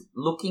mind,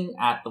 looking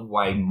at the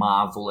way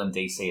Marvel and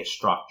DC are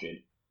structured,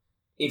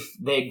 if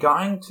they're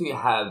going to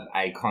have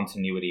a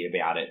continuity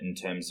about it in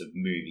terms of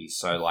movies,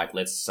 so like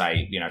let's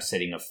say,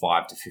 setting a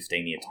 5 to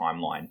 15 year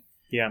timeline.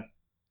 Yeah.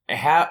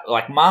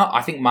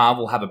 I think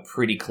Marvel have a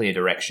pretty clear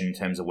direction in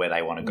terms of where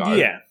they want to go.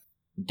 Yeah.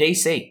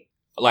 DC,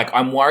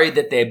 I'm worried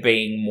that they're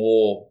being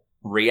more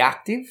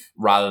reactive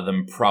rather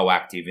than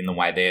proactive in the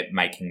way they're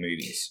making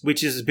movies.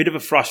 Which is a bit of a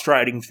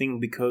frustrating thing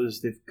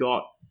because they've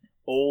got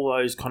all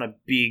those kind of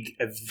big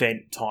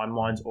event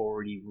timelines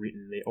already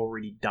written. They're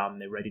already done.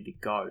 They're ready to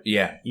go.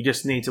 Yeah. You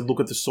just need to look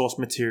at the source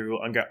material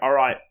and go, all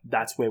right,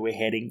 that's where we're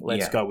heading.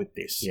 Let's go with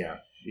this. Yeah.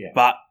 Yeah.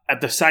 But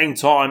at the same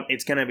time,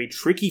 it's going to be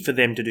tricky for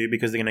them to do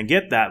because they're going to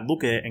get that,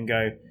 look at it and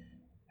go,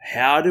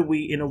 how do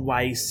we, in a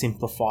way,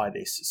 simplify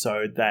this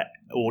so that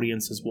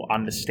audiences will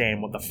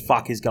understand what the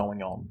fuck is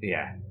going on?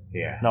 Yeah.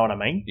 Yeah. Know what I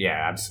mean?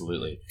 Yeah,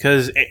 absolutely.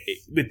 Because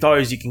with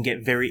those, you can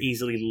get very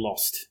easily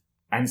lost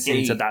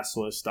into that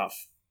sort of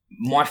stuff.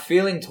 My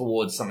feeling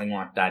towards something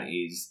like that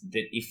is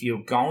that if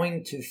you're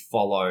going to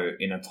follow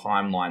in a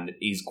timeline that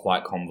is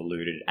quite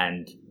convoluted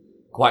and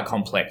quite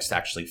complex to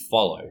actually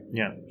follow,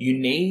 you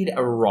need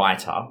a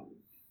writer,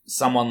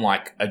 someone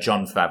like a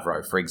Jon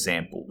Favreau, for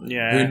example,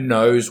 who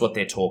knows what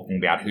they're talking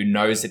about, who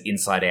knows it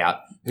inside out,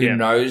 who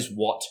knows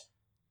what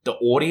the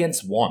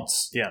audience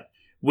wants. Yeah.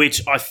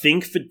 Which I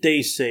think for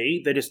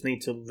DC, they just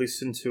need to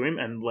listen to him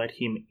and let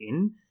him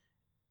in.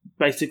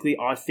 Basically,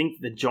 I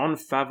think the Jon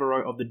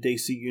Favreau of the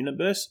DC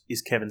universe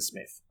is Kevin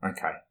Smith.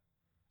 Okay.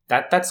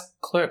 That's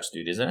Clerks,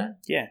 dude, isn't it?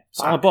 Yeah.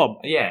 Silent Bob.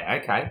 Yeah,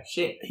 okay.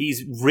 Shit.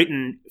 He's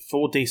written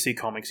for DC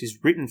Comics. He's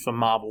written for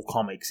Marvel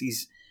Comics.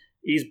 He's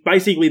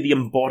basically the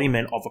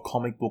embodiment of a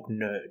comic book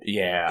nerd.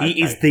 Yeah.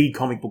 He is the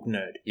comic book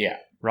nerd. Yeah.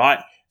 Right?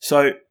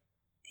 So,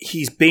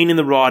 he's been in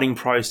the writing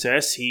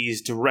process.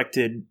 He's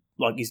directed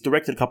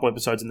a couple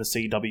episodes in the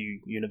CW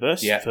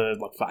universe for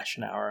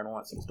Fashion Hour and all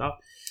that sort of stuff.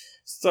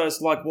 So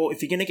it's like, well,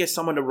 if you're going to get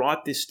someone to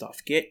write this stuff,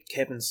 get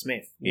Kevin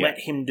Smith. Yeah. Let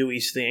him do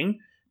his thing.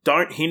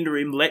 Don't hinder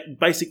him.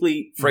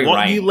 Free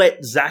reign. You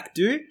let Zach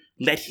do,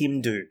 let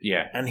him do.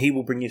 Yeah. And he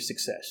will bring you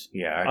success.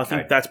 Yeah, okay. I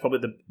think that's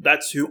probably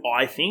that's who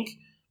I think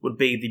would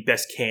be the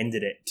best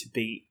candidate to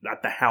be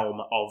at the helm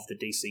of the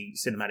DC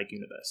cinematic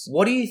universe.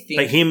 What do you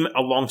think? For him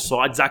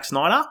alongside Zack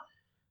Snyder,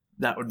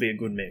 that would be a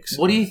good mix.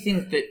 What do you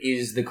think that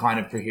is the kind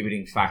of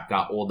prohibiting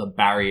factor or the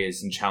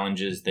barriers and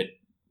challenges that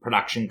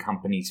production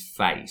companies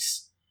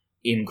face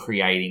in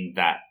creating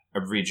that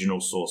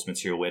original source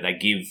material where they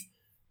give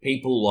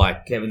people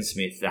like Kevin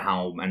Smith the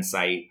helm and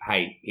say,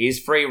 hey, here's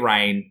free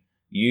reign,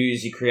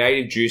 use your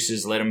creative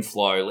juices, let them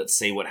flow, let's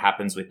see what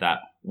happens with that.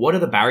 What are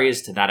the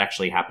barriers to that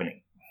actually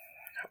happening?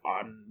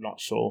 I'm not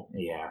sure.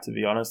 Yeah. To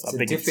be honest. I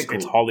think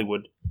it's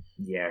Hollywood.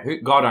 Yeah.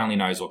 God only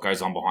knows what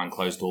goes on behind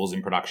closed doors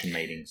in production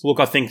meetings.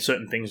 Look, I think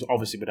certain things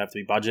obviously would have to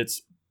be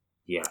budgets.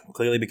 Yeah.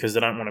 Clearly, because they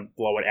don't want to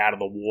blow it out of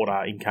the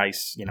water in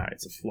case,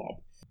 it's a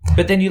flop.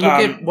 But then you look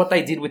at what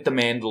they did with The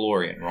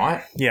Mandalorian,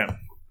 right? Yeah.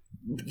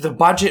 The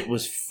budget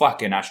was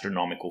fucking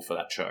astronomical for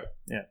that show.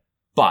 Yeah.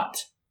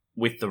 But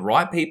with the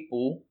right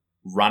people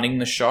running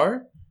the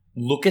show,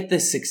 look at the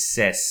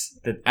success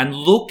and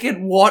look at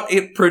what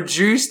it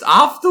produced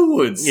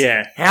afterwards.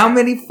 Yeah. How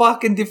many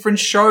fucking different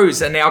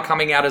shows are now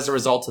coming out as a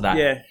result of that?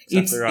 Yeah,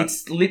 exactly right.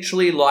 It's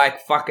literally like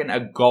fucking a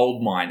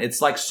gold mine.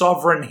 It's like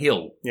Sovereign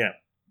Hill. Yeah.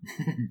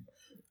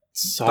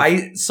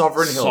 Sovereign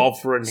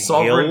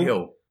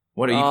Hill.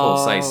 What do you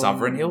call say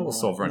Sovereign Hill or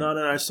Sovereign?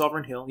 No,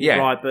 Sovereign Hill. Yeah,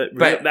 right, but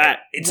that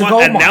it's a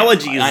gold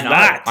analogy mine. is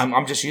that?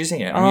 I'm just using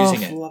it. For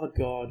the love of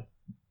God.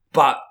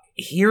 But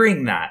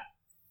hearing that,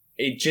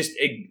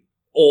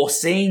 or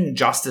seeing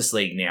Justice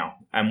League now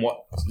and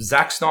what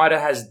Zack Snyder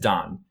has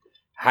done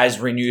has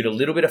renewed a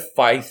little bit of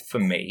faith for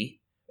me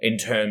in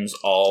terms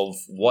of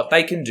what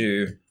they can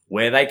do,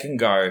 where they can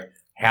go,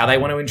 how they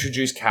want to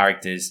introduce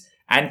characters,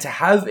 and to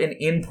have an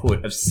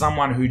input of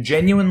someone who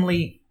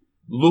genuinely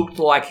looked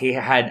like he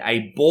had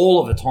a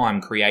ball of a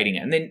time creating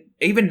it. And then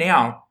even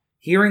now,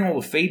 hearing all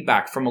the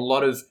feedback from a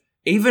lot of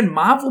even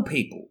Marvel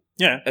people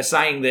are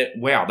saying that,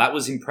 wow, that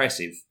was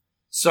impressive.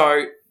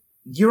 So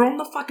you're on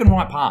the fucking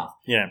right path.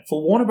 Yeah.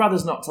 For Warner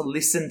Brothers not to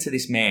listen to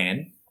this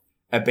man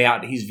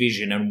about his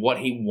vision and what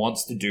he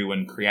wants to do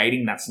and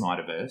creating that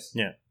Snyderverse,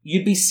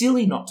 you'd be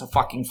silly not to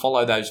fucking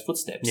follow those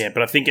footsteps. Yeah,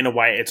 but I think in a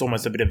way it's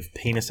almost a bit of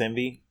penis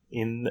envy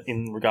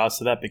in regards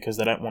to that because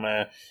they don't want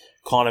to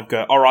kind of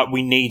go, all right,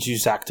 we need you,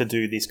 Zach, to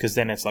do this because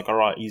then it's like, all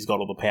right, he's got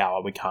all the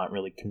power. We can't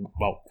really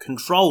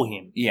control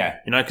him. Yeah.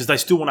 Because they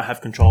still want to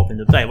have control at the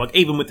end of the day. Like,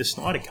 even with the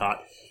Snyder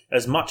Cut,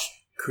 as much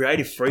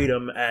creative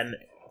freedom and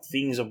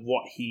things of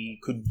what he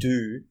could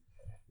do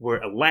were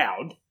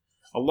allowed,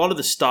 a lot of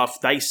the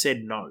stuff, they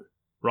said no,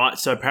 right?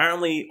 So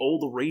apparently all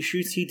the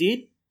reshoots he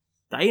did,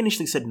 they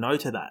initially said no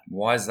to that.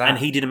 Why is that? And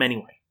he did them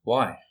anyway.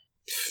 Why?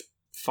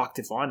 Fucked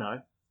if I know.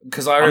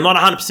 Because I'm not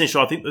 100%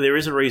 sure. I think that there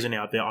is a reason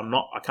out there.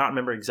 I can't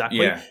remember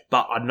exactly. Yeah.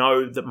 But I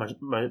know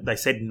that they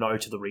said no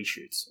to the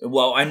reshoots.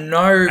 Well, I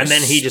know. And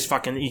then he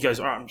goes,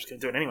 all right, I'm just going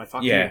to do it anyway.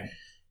 Fuck yeah.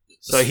 you.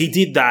 So he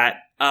did that.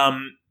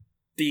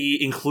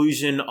 the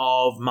inclusion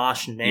of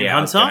Martian Yeah,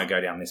 I was Manhunter. going to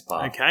go down this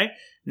path. Okay.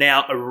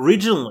 Now,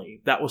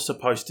 originally, that was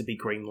supposed to be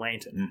Green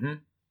Lantern. Mm-hmm.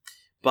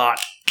 But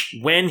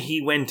when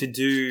he went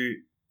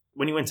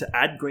to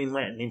add Green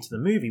Lantern into the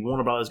movie,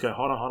 Warner Brothers go,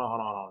 hold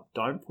on.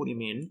 Don't put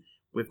him in.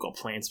 We've got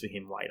plans for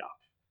him later.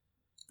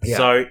 Yeah.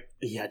 So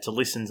he had to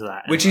listen to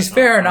that. Which And is I was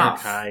fair like,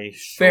 enough. Okay,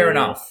 sure. Fair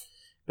enough.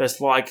 But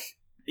it's like,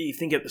 you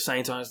think at the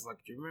same time, it's like,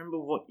 do you remember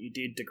what you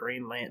did to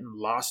Green Lantern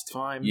last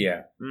time?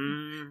 Yeah.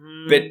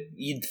 Mm-hmm. But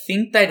you'd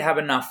think they'd have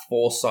enough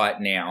foresight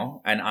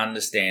now and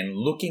understand,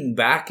 looking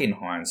back in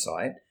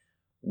hindsight,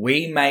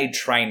 we made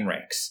train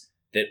wrecks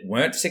that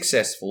weren't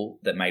successful,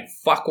 that made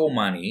fuck all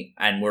money,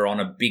 and were on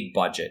a big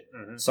budget.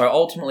 Mhm. So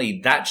ultimately,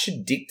 that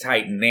should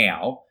dictate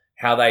now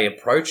how they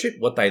approach it,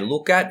 what they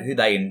look at, who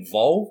they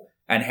involve,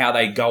 and how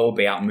they go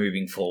about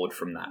moving forward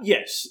from that.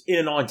 Yes, in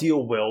an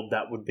ideal world,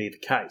 that would be the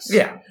case.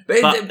 Yeah.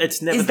 But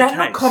it's never Is the that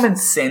not case. common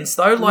sense,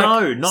 though? Like,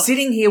 No, not-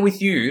 sitting here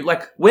with you,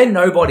 like, we're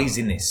nobodies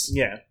in this.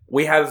 Yeah.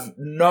 We have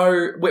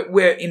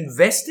we're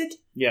invested,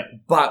 Yeah.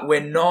 but we're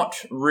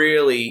not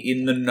really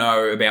in the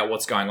know about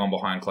what's going on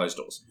behind closed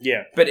doors.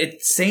 Yeah. But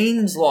it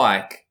seems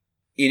like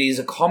it is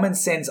a common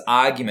sense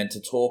argument to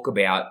talk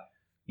about,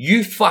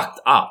 you fucked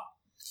up.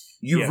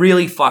 You Yeah.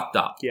 really fucked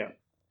up. Yeah.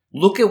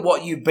 Look at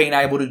what you've been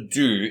able to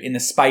do in the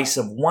space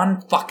of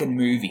one fucking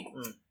movie.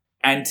 Mm.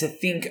 And to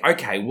think,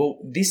 okay, well,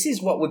 this is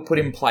what we've put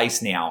in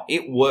place now.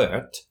 It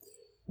worked.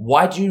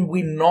 Why do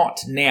we not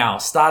now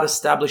start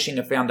establishing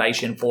a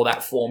foundation for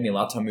that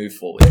formula to move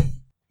forward?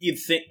 You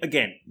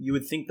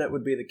would think that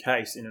would be the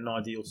case in an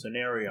ideal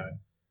scenario.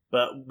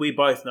 But we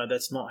both know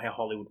that's not how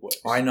Hollywood works.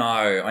 I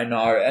know. And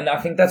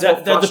I think that's what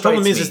the frustrates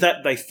problem me. is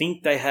that they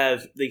think they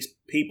have these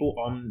people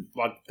on,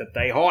 like, that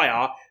they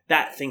hire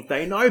that think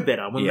they know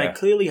better when Yeah. they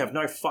clearly have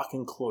no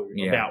fucking clue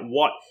Yeah. about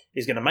what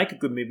is going to make a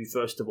good movie,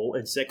 first of all,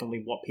 and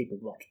secondly, what people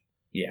want.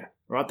 Yeah.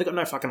 Right? They've got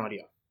no fucking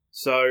idea.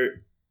 So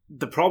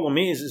the problem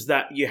is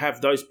that you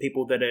have those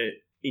people that are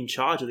in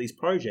charge of these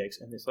projects,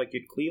 and it's like,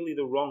 you're clearly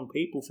the wrong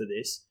people for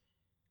this,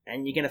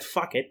 and you're going to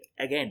fuck it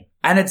again.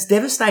 And it's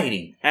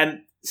devastating.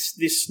 And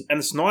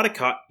the Snyder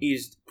Cut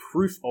is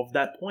proof of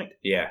that point.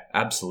 Yeah,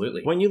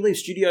 absolutely. When you leave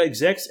studio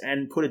execs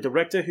and put a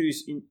director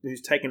who's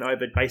taken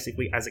over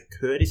basically as a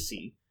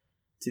courtesy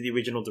to the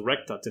original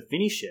director to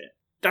finish it,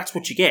 that's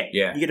what you get.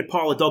 Yeah. You get a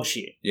pile of dog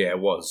shit. Yeah, it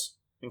was.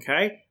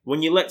 Okay?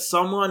 When you let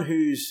someone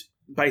who's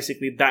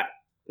basically that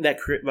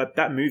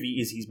movie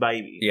is his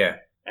baby, Yeah.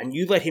 and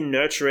you let him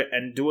nurture it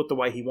and do it the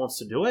way he wants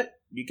to do it,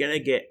 you're going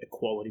to get a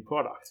quality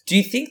product. Do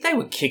you think they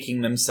were kicking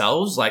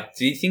themselves? Like,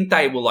 do you think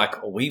they were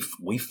like, oh,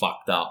 we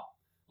fucked up?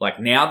 Like,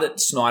 now that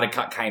Snyder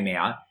Cut came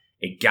out,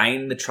 it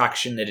gained the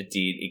traction that it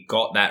did. It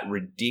got that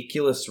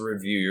ridiculous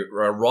review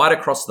right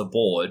across the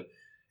board.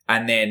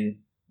 And then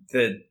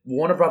the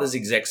Warner Brothers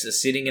execs are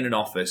sitting in an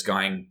office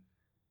going,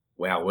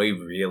 wow, we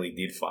really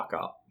did fuck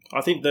up.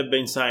 I think they've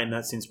been saying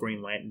that since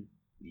Green Lantern.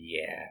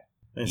 Yeah.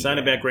 They're saying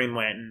about Green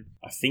Lantern.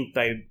 I think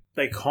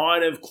they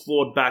kind of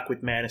clawed back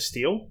with Man of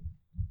Steel.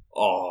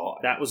 Oh,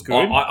 That was good.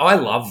 I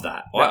love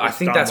that. I was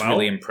think done that's well.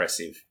 really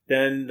impressive.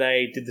 Then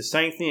they did the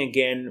same thing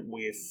again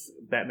with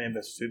Batman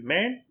vs.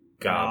 Superman.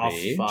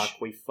 Garbage. Oh,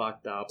 fuck, we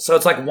fucked up. So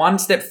it's like one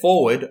step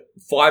forward,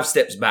 5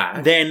 steps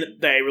back. Then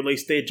they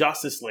released their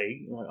Justice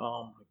League. Like,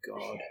 oh my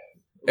god.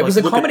 It was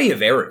a look comedy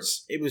of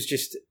errors. It was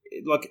just,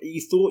 like,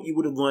 you thought you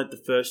would have learnt the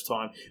first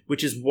time,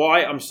 which is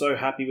why I'm so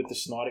happy with the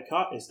Snyder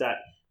Cut, is that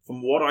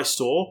from what I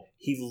saw,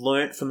 he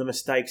learnt from the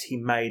mistakes he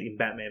made in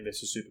Batman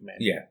vs. Superman.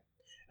 Yeah.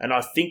 And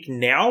I think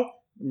now,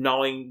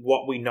 knowing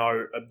what we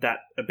know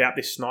about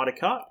this Snyder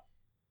Cut,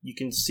 you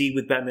can see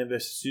with Batman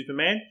vs.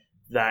 Superman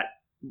that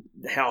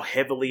how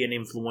heavily an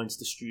influence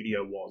the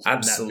studio was. In that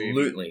movie.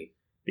 Absolutely.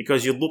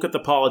 Because you look at the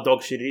pile of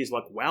dog shit it is,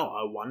 like, wow,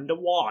 I wonder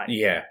why.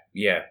 Yeah,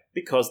 yeah.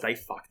 Because they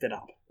fucked it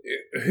up.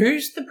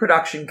 Who's the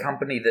production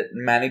company that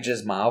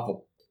manages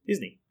Marvel?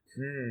 Disney.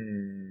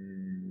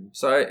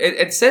 So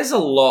it says a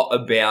lot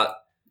about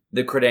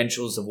the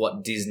credentials of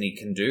what Disney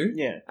can do,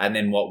 Yeah, and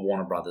then what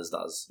Warner Brothers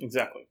does.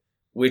 exactly.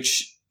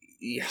 Which,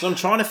 So I'm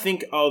trying to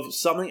think of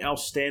something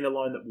else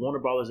standalone that Warner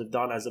Brothers have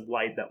done as of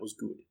late that was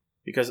good.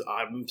 Because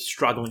I'm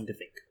struggling to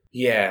think.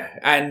 yeah.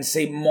 And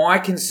see, my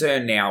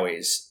concern now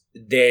is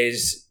they're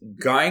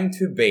going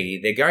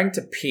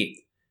to pit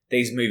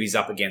these movies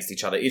up against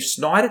each other. If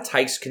Snyder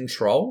takes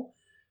control,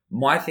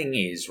 my thing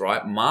is,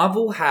 right,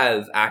 Marvel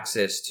have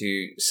access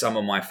to some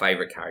of my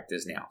favourite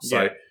characters now.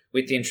 So Yeah.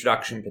 with the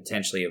introduction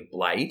potentially of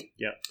Blade,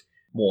 Yeah.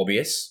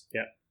 Morbius,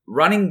 Yeah.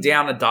 running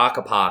down a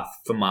darker path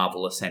for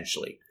Marvel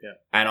essentially. Yeah.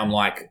 And I'm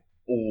like,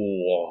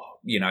 oh,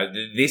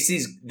 this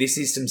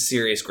is some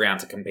serious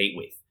ground to compete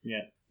with.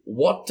 Yeah.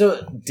 What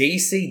do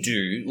DC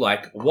do?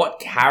 Like, what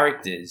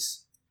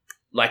characters?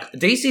 Like,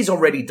 DC's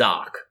already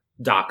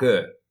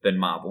darker than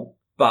Marvel.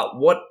 But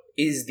what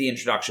is the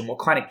introduction? What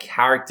kind of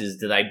characters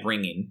do they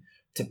bring in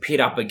to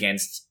pit up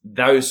against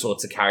those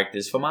sorts of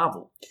characters for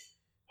Marvel?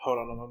 Hold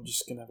on, I'm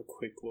just going to have a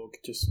quick look.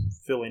 Just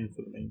fill in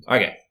for the meantime.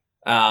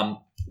 Okay.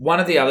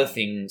 One of the other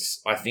things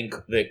I think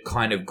that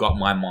kind of got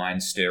my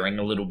mind stirring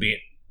a little bit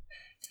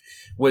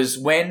was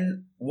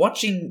when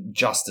watching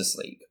Justice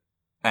League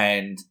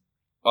and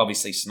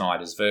obviously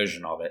Snyder's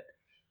version of it,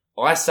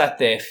 I sat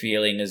there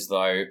feeling as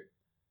though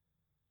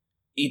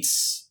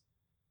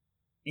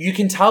you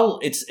can tell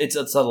it's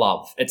a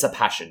love, it's a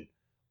passion.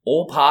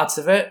 All parts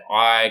of it,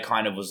 I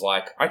kind of was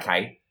like,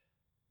 okay,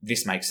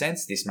 this makes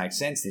sense, this makes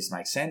sense, this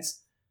makes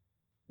sense.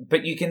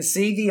 But you can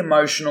see the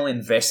emotional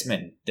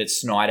investment that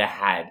Snyder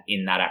had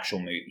in that actual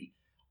movie.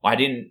 I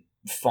didn't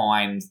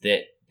find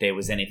that there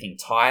was anything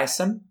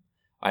tiresome.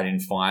 I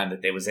didn't find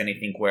that there was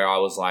anything where I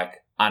was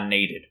like,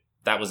 unneeded.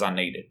 That was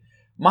unneeded.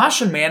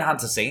 Martian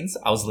Manhunter scenes,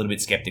 I was a little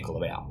bit skeptical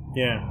about.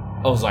 Yeah.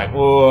 I was like,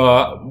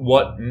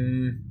 what?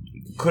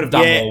 Could have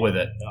done more with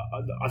it.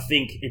 I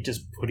think it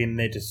just put in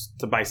there just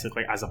to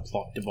basically as a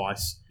plot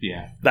device.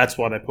 Yeah. That's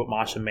why they put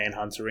Martian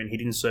Manhunter in. He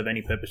didn't serve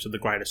any purpose to the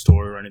greater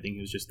story or anything.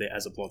 He was just there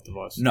as a plot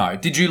device. No.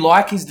 Did you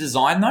like his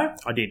design, though?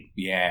 I did.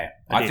 Yeah.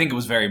 I think it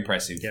was very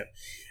impressive. Yeah.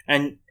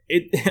 And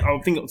I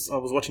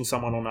was watching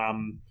someone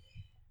on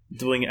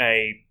doing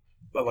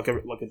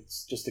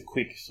just a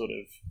quick sort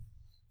of,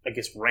 I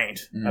guess, rant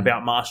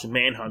about Martian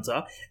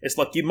Manhunter. It's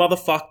like, you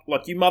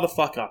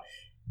motherfucker.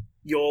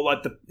 You're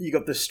like you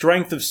got the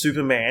strength of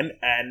Superman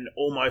and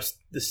almost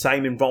the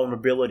same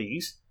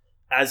invulnerabilities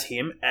as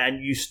him,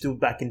 and you stood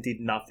back and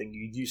did nothing.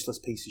 You useless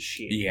piece of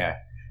shit. Yeah.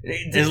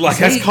 It's like,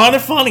 that's kind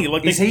of funny.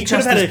 Like, is he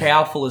just as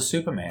powerful as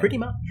Superman? Pretty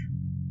much.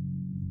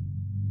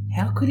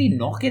 How could he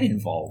not get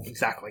involved?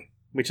 Exactly.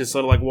 Which is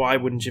sort of like, why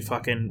wouldn't you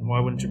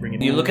bring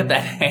him in? You look at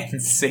that hand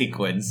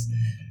sequence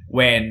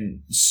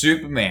when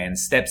Superman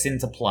steps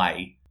into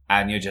play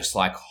and you're just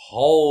like,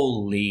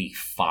 holy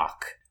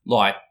fuck.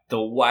 Like, the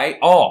way...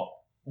 Oh,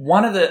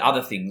 one of the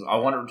other things I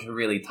wanted to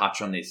really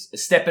touch on this,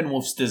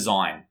 Steppenwolf's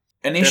design.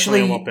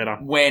 Initially, a lot better.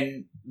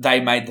 When they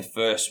made the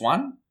first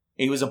one,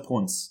 he was a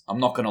punce. I'm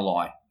not going to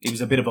lie. He was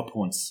a bit of a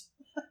punce.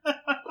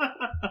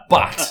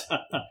 But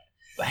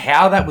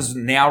how that was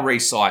now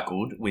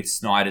recycled with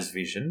Snyder's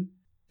vision,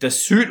 the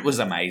suit was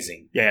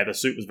amazing. Yeah, the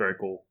suit was very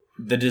cool.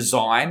 The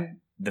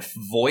design, the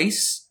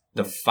voice,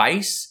 the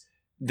face...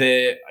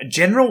 The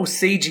general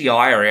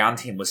CGI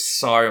around him was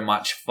so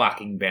much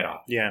fucking better.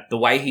 Yeah. The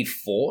way he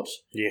fought.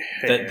 Yeah.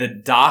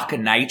 The darker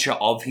nature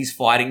of his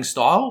fighting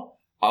style.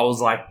 I was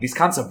like, this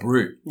cunt's a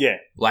brute. Yeah.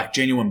 Like,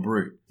 genuine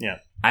brute. Yeah.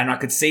 And I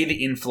could see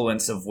the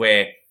influence of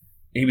where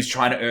he was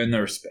trying to earn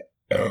the respect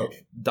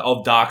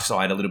of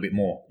Darkseid a little bit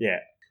more. Yeah.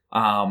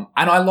 And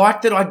I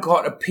liked that I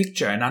got a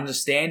picture and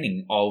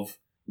understanding of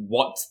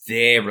what's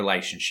their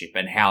relationship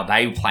and how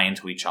they play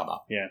into each other.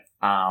 Yeah.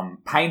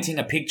 Painting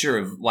a picture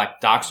of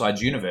like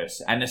Darkseid's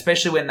universe, and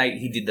especially when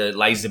he did the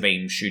laser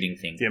beam shooting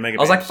thing. Yeah, I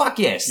was like, "Fuck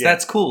yes,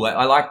 that's cool."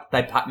 I like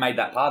they made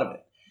that part of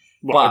it.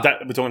 What,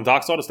 we're talking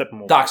Darkseid or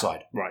Steppenwolf?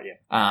 Darkseid, right?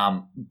 Yeah.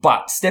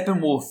 But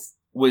Steppenwolf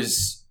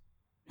was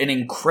an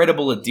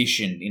incredible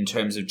addition in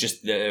terms of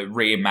just the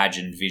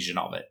reimagined vision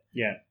of it.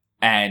 Yeah.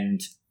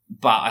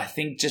 But I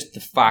think just the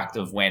fact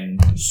of when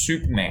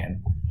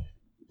Superman,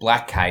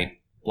 black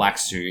cape, black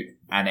suit,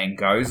 and then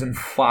goes and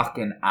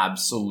fucking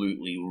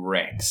absolutely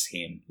wrecks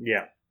him.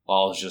 Yeah.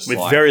 I was just with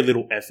very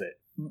little effort.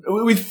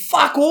 With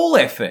fuck all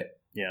effort.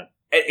 Yeah.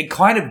 It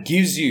kind of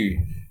gives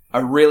you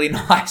a really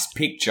nice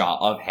picture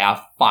of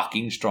how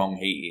fucking strong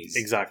he is.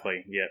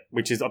 Exactly, yeah.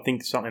 Which is, I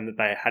think, something that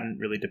they hadn't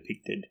really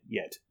depicted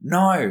yet.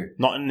 No.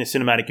 Not in the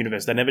cinematic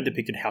universe. They never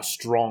depicted how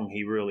strong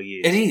he really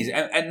is. It is.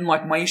 And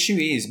like, my issue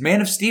is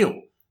Man of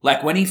Steel.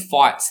 Like, when he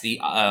fights the...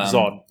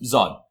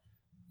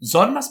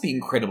 Zod must be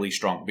incredibly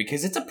strong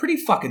because it's a pretty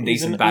fucking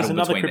decent battle between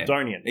them. He's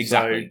another Kryptonian.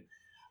 Exactly.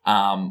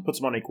 So puts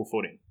him on equal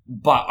footing.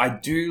 But I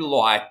do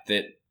like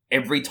that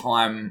every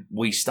time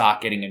we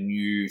start getting a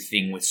new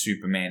thing with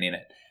Superman in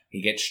it,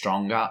 he gets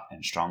stronger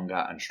and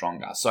stronger and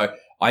stronger. So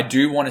I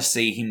do want to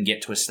see him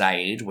get to a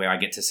stage where I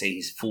get to see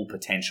his full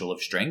potential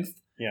of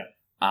strength. Yeah.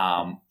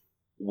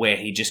 Where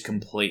he just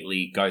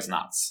completely goes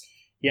nuts.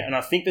 Yeah, and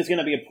I think there's going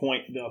to be a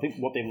point, I think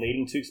what they're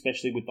leading to,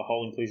 especially with the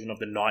whole inclusion of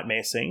the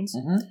nightmare scenes,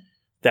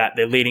 that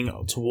they're leading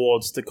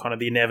towards the kind of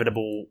the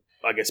inevitable,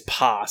 I guess,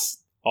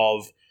 pass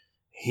of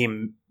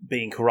him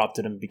being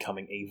corrupted and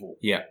becoming evil.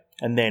 Yeah.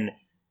 And then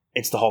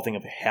it's the whole thing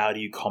of how do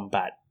you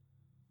combat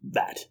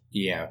that?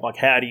 Yeah. Like,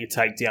 how do you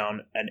take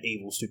down an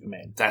evil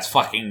Superman? That's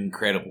fucking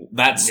incredible.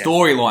 That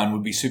storyline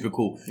would be super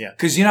cool. Yeah.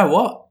 Because you know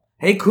what?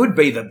 He could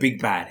be the big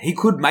bad. He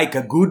could make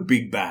a good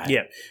big bad.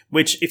 Yeah.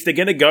 Which, if they're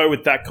going to go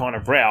with that kind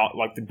of route,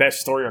 like the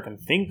best story I can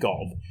think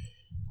of,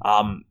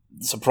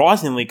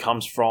 surprisingly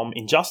comes from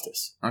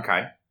Injustice.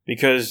 Okay.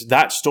 Because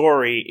that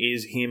story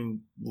is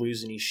him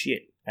losing his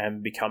shit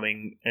and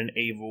becoming an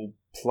evil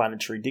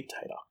planetary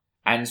dictator.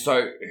 And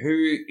so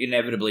who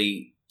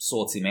inevitably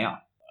sorts him out?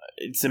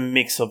 It's a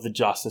mix of the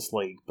Justice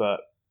League,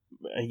 but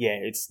yeah,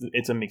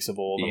 it's a mix of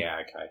all of them. Yeah,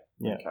 okay.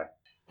 Yeah. Okay.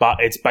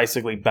 But it's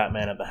basically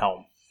Batman at the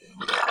helm.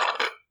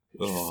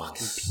 Oh,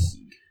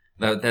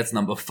 that's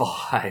number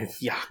 5.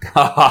 Yuck.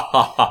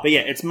 But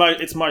yeah, it's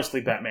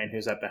mostly Batman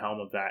who's at the helm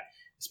of that,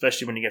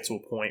 especially when you get to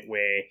a point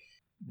where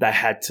they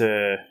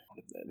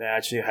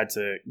actually had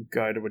to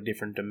go to a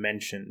different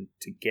dimension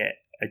to get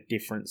a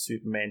different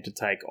Superman to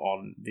take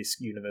on this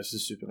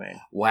universe's Superman.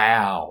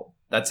 Wow.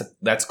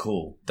 That's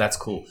cool. That's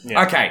cool.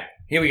 Yeah. Okay,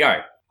 here we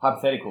go.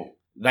 Hypothetical.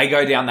 They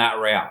go down that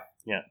route.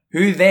 Yeah.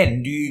 Who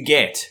then do you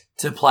get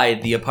to play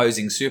the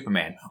opposing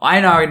Superman?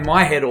 I know in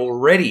my head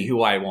already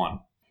who I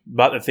want.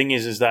 But the thing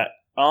is that,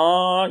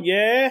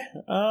 yeah,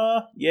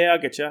 I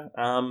get you.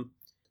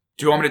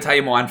 Do you want me to tell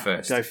you mine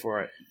first? Go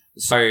for it.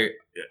 So,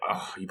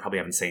 you probably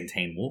haven't seen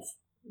Teen Wolf.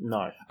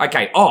 No.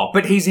 Okay.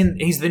 But he's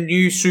the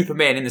new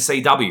Superman in the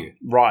CW.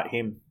 Right,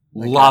 him.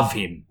 Okay. Love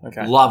him.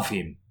 Okay. Love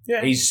him.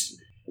 Yeah. He's,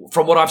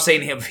 from what I've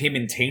seen of him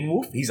in Teen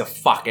Wolf, he's a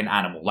fucking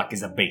animal. Like,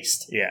 he's a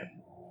beast. Yeah.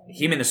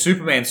 Him in the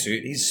Superman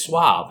suit, he's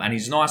suave and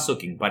he's nice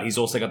looking, but he's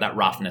also got that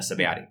roughness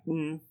about him.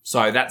 Mm.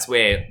 So that's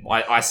where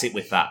I sit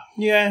with that.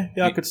 Yeah,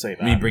 I could see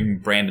that. Me bring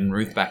Brandon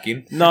Ruth back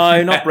in.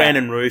 No, not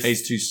Brandon Ruth.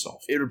 He's too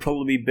soft. It would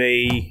probably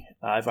be,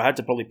 if I had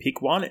to probably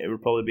pick one, it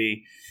would probably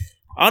be,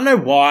 I don't know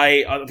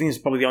why, I think it's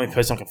probably the only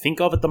person I can think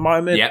of at the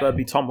moment, Yep. but it'd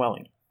be Tom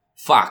Welling.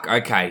 Fuck,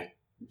 okay.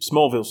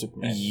 Smallville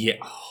Superman. Yeah.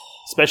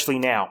 Especially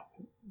now,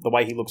 the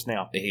way he looks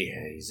now.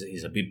 Yeah,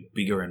 he's a bit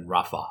bigger and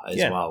rougher as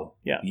Yeah. well.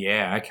 Yeah.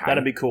 Yeah, okay.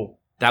 That'd be cool.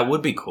 That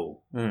would be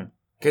cool. Mm.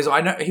 Because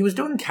I know he was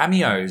doing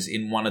cameos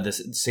in one of the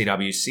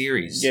CW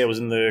series. Yeah, it was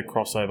in the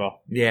crossover.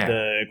 Yeah.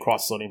 The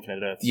Crisis on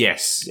Infinite Earths.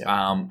 Yes.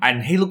 Yeah.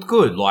 And he looked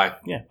good. Like,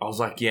 Yeah. I was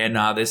like,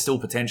 there's still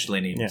potential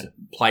in him Yeah. to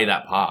play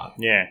that part.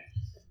 Yeah.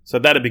 So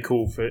that'd be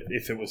cool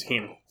if it was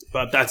him.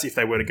 But that's if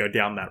they were to go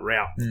down that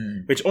route.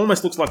 Mm. Which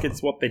almost looks like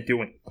it's what they're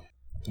doing.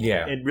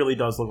 Yeah. It really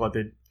does look like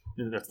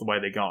that's the way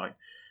they're going.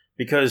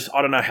 Because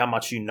I don't know how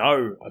much you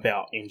know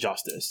about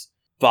Injustice,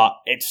 but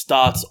it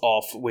starts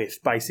off with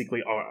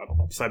basically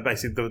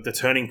the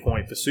turning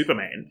point for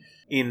Superman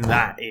in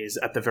that is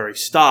at the very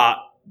start,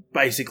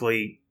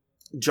 basically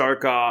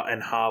Joker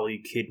and Harley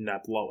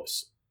kidnap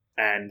Lois,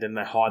 and then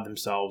they hide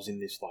themselves in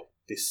this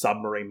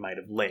submarine made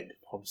of lead.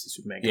 Obviously,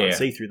 Superman can't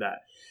see through that,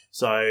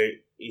 so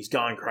he's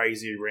going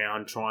crazy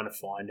around trying to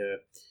find her.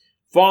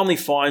 Finally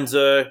finds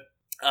her.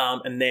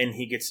 And then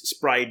he gets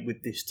sprayed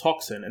with this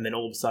toxin, and then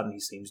all of a sudden he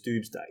sees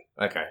Doomsday.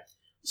 Okay.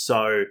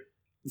 So,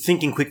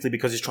 thinking quickly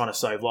because he's trying to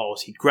save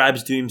Lois, he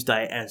grabs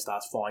Doomsday and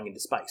starts flying into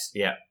space.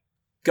 Yeah.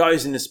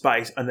 Goes into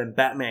space, and then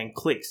Batman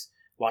clicks.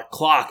 Like,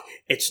 Clark,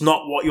 it's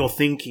not what you're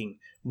thinking.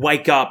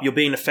 Wake up, you're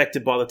being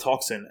affected by the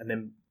toxin. And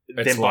then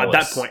by Lois.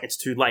 that point, it's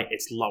too late.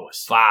 It's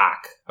Lois.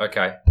 Fuck.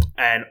 Okay.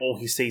 And all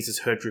he sees is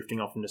her drifting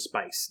off into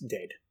space,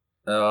 dead.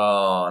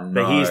 Oh, no.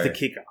 But here's the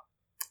kicker.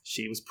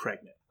 She was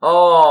pregnant.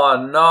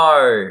 Oh,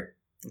 no.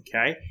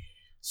 Okay?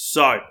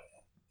 So,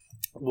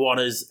 what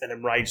does an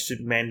enraged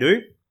Superman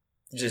do?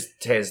 Just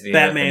tears the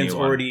Batman's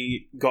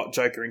already got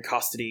Joker in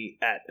custody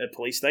at a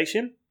police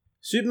station.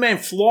 Superman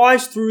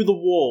flies through the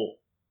wall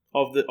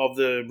of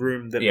the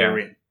room that they're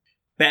in.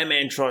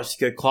 Batman tries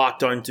to go, Clark,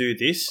 don't do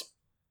this.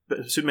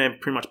 But Superman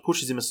pretty much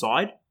pushes him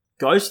aside,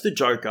 goes to the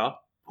Joker,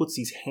 puts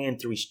his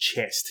hand through his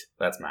chest.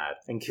 That's mad.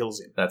 And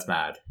kills him. That's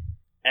mad.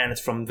 And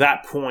it's from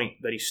that point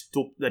that he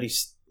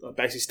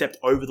basically stepped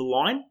over the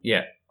line.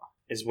 Yeah.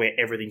 Is where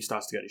everything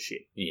starts to go to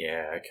shit.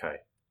 Yeah, okay.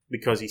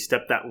 Because he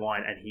stepped that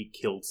line and he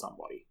killed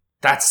somebody.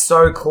 That's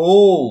so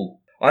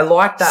cool. I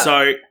like that.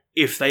 So,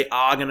 if they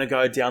are going to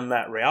go down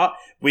that route,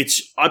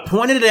 which I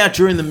pointed it out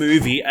during the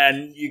movie,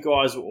 and you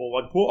guys were all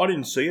like, well, I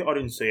didn't see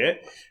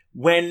it.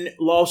 When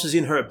Lois was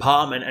in her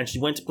apartment and she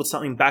went to put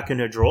something back in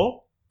her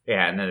drawer.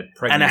 Yeah, and then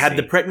pregnancy. And it had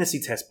the pregnancy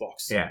test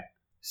box. Yeah.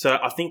 So,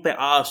 I think they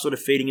are sort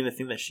of feeding in the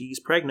thing that she's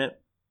pregnant.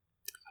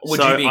 Would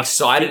you be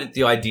excited at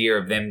the idea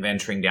of them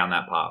venturing down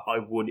that path? I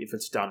would if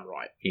it's done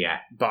right. Yeah.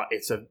 But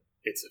it's a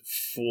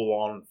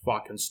full-on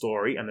fucking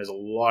story, and there's a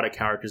lot of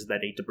characters they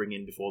need to bring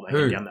in before they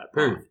get down that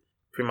path.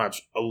 Pretty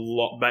much a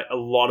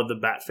lot of the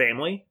Bat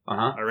family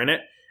are in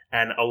it,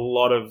 and a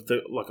lot of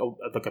the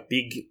a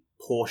big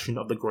portion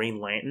of the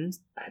Green Lanterns.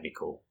 That'd be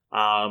cool.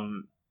 I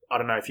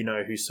don't know if you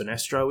know who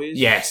Sinestro is.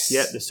 Yes.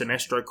 Yeah, the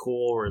Sinestro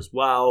Corps as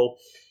well.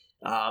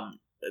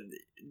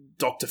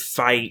 Dr.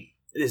 Fate.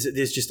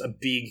 There's just a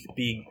big.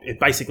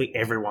 Basically,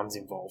 everyone's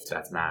involved.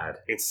 That's mad.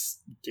 It's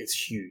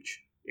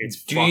huge.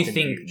 Do you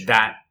think huge.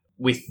 that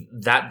with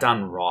that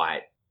done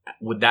right,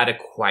 would that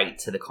equate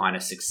to the kind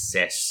of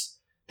success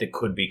that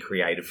could be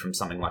created from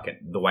something like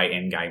the way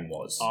Endgame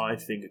was? I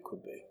think it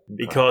could be.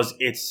 Because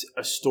it's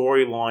a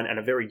storyline and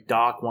a very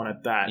dark one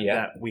at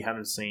that we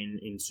haven't seen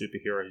in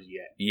superheroes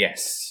yet.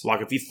 Yes.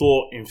 Like, if you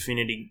thought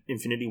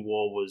Infinity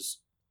War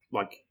was,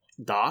 like,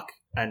 dark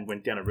and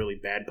went down a really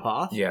bad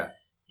path,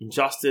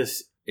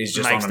 Injustice is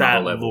just makes on that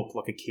another level. Look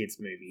like a kid's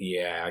movie.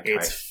 Yeah, okay.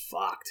 It's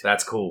fucked.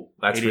 That's cool.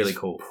 That's really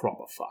cool.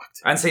 Proper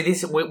fucked. And see,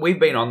 we've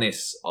been on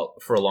this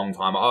for a long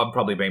time. I've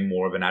probably been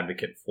more of an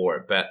advocate for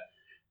it, but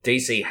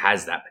DC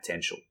has that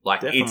potential. Like,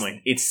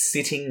 definitely. It's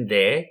sitting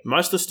there.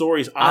 Most of the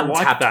stories are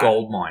like that. Untapped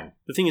gold mine.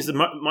 The thing is that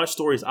most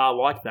stories are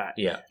like that.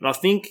 Yeah. And I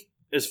think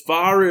as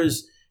far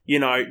as,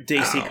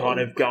 DC kind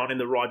of going in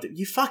the right...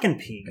 You fucking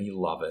pig.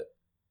 You love it.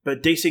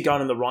 But DC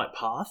going in the right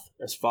path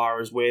as far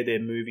as where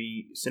their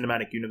movie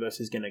cinematic universe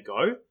is going to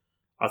go.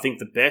 I think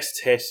the best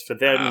test for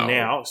them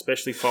now,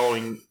 especially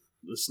following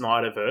the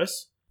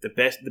Snyderverse,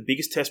 the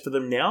biggest test for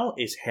them now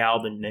is how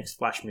the next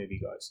Flash movie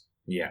goes.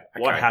 Yeah.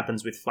 Okay. What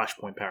happens with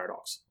Flashpoint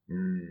Paradox?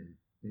 Mm.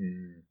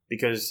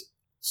 Because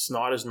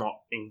Snyder's not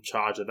in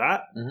charge of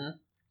that. Mm-hmm.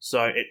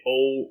 So it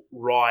all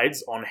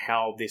rides on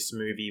how this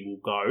movie will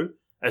go,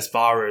 as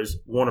far as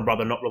Warner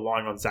Brother not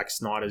relying on Zack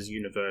Snyder's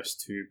universe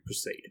to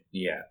proceed.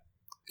 Yeah.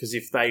 Because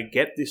if they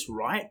get this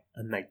right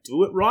and they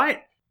do it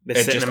right, they're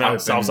It setting just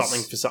themselves up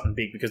opens- for something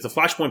big. Because the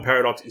Flashpoint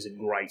Paradox is a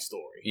great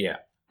story, Yeah.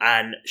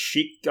 and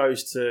shit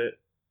goes to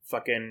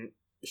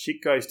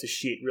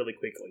shit really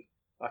quickly.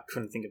 I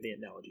couldn't think of the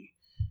analogy,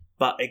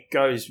 but it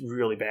goes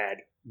really bad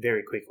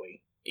very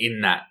quickly.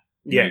 In that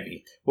Yeah.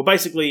 movie. Well,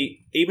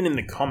 basically, even in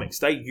the comics,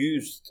 they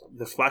used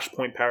the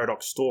Flashpoint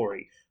Paradox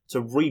story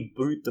to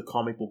reboot the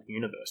comic book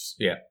universe.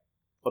 Yeah.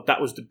 But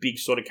that was the big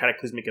sort of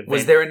cataclysmic event.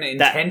 Was there an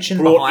that intention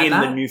brought behind in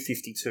that? the New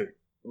 52?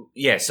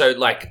 Yeah, so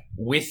like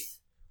with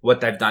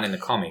what they've done in the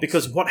comics.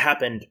 Because what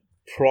happened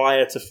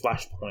prior to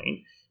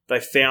Flashpoint, they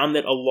found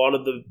that a lot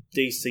of the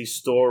DC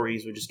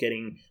stories were just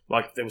getting,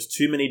 like, there was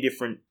too many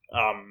different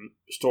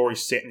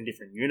stories set in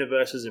different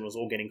universes, and it was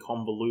all getting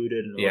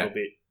convoluted and a little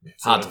bit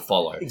hard to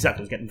follow.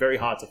 Exactly, it was getting very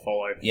hard to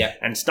follow. Yeah.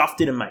 And stuff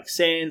didn't make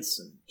sense,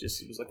 and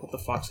just it was like, what the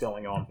fuck's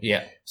going on?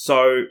 Yeah.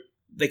 So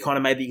they kind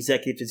of made the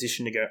executive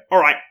decision to go, all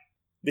right,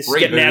 this is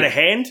getting Reboot. out of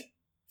hand.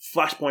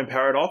 Flashpoint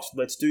Paradox,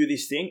 let's do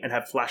this thing and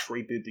have Flash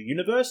reboot the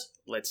universe.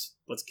 Let's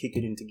kick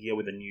it into gear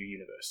with a new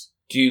universe.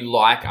 Do you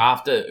like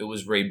after it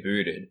was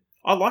rebooted?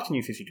 I liked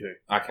New 52.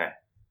 Okay.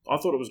 I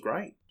thought it was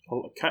great.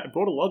 It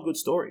brought a lot of good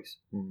stories.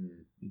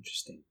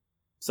 Interesting.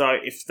 So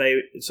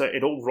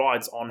it all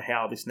rides on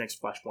how this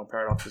next Flashpoint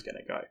Paradox is going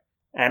to go.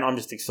 And I'm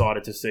just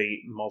excited to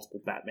see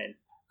multiple Batmen.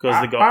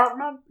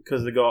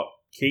 Because they got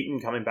Keaton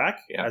coming back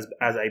as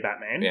a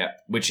Batman. Yeah,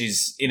 which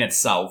is in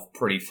itself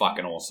pretty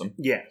fucking awesome.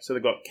 Yeah, so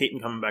they've got Keaton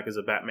coming back as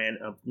a Batman.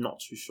 I'm not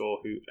too sure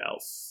who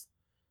else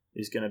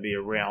is going to be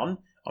around.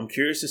 I'm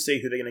curious to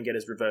see who they're going to get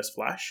as Reverse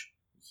Flash.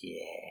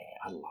 Yeah,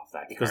 I love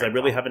that Because they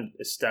really haven't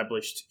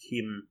established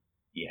him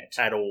yet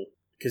at all.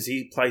 Because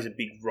he plays a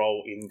big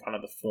role in kind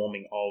of the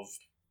forming of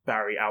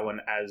Barry Allen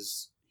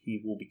as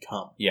he will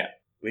become. Yeah.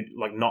 With,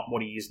 like, not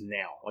what he is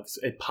now. Like,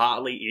 it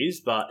partly is,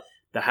 but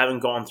they haven't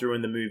gone through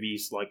in the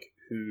movies, like,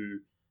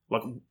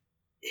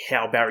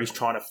 how Barry's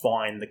trying to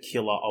find the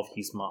killer of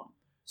his mum.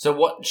 So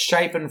what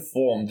shape and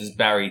form does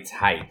Barry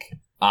take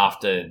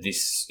after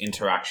this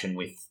interaction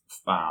with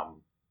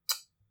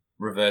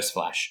Reverse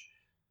Flash?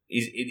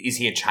 Is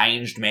he a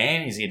changed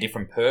man? Is he a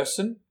different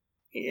person?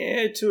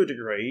 Yeah, to a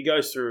degree. He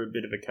goes through a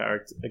bit of a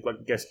character, like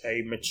I guess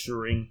a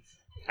maturing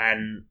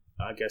and,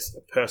 I guess,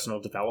 a personal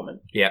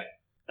development. Yeah.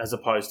 As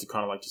opposed to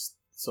kind of like just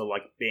sort of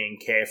like being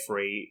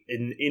carefree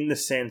in the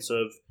sense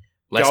of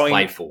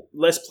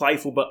Less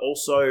playful, but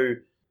also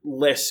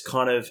less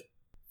kind of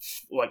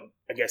like,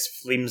 I guess,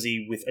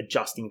 flimsy with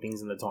adjusting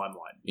things in the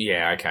timeline.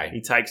 Yeah, okay.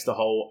 He takes the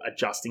whole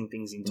adjusting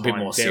things in time a bit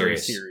more very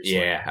serious. seriously.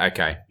 Yeah,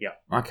 okay. Yeah.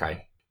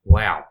 Okay.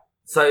 Wow.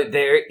 So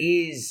there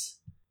is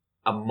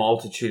a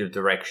multitude of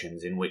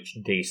directions in which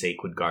DC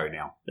could go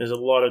now. There's a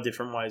lot of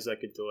different ways they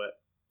could do it.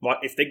 Like,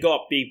 if they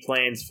got big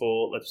plans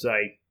for, let's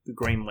say, the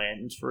Green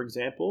Lanterns, for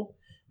example,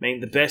 I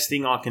mean, the best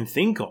thing I can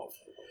think of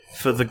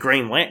for the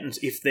Green Lanterns,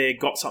 if they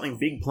got something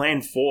big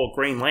planned for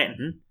Green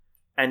Lantern,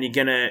 and you're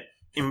going to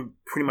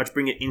pretty much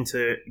bring it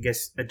into, I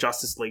guess, a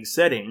Justice League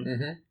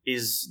setting,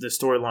 is the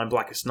storyline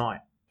Blackest Night.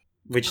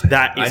 Which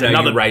that is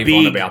another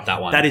big, about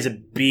that one. That is a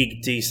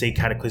big DC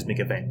cataclysmic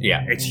event.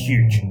 Yeah. It's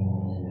huge.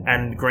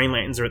 And Green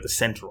Lanterns are at the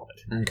center of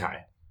it.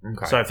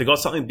 Okay. So if they got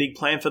something big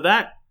planned for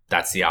that,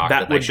 that's the arc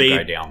that they would should be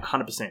go down.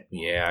 100%.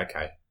 Yeah,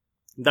 okay.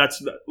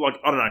 That's, like,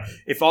 I don't know.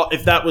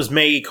 If that was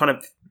me kind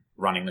of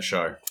running the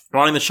show,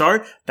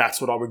 that's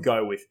what I would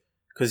go with.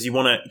 Because if you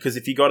want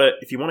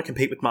to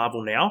compete with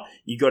Marvel now,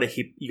 you got to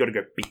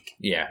go big.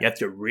 Yeah. You have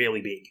to go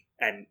really big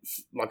and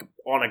like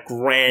on a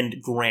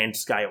grand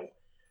scale.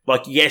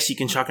 Like, yes, you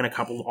can chuck in a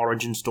couple of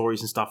origin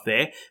stories and stuff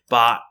there,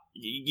 but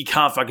you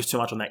can't focus too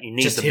much on that. You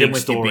need just the hit big them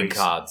with stories. your big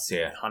cards,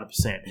 yeah,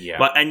 100%. Yeah,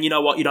 but and you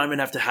know what? You don't even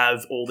have to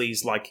have all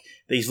these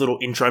these little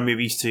intro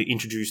movies to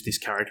introduce this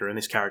character and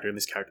this character and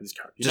this character and this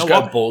character. You just know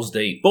go what? balls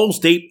deep. Balls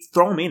deep.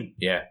 Throw them in.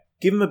 Yeah,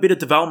 give them a bit of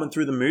development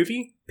through the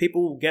movie.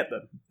 People will get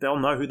them. They'll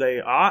know who they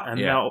are,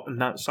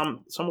 and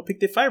some will pick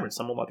their favorites.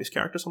 Some will like this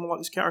character. Some will like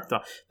this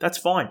character. That's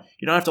fine.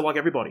 You don't have to like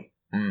everybody,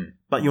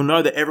 but you'll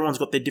know that everyone's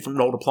got their different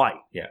role to play.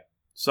 Yeah.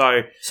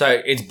 So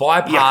it's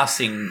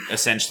bypassing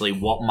essentially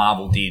what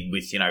Marvel did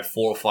with 4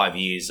 or 5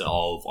 years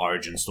of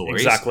origin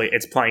stories. Exactly,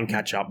 it's playing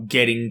catch up.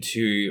 Getting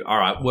to, all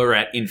right, we're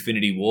at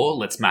Infinity War.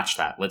 Let's match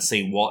that. Let's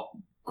see what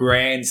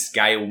grand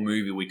scale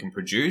movie we can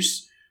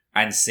produce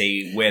and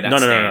see where that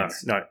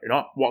stands. No,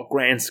 not what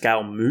grand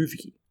scale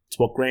movie. It's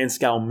what grand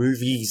scale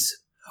movies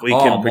we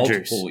can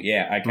produce. Multiple,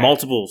 yeah, okay.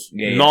 Multiples,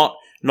 yeah.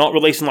 Not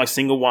releasing like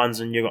single ones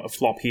and you got a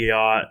flop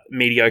here,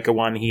 mediocre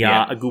one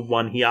here, a good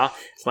one here.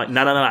 It's like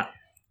no.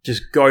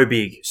 Just go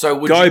big. So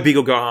big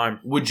or go home.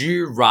 Would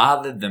you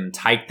rather them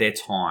take their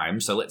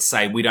time? So let's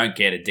say we don't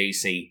get a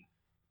DC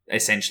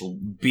essential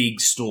big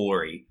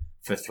story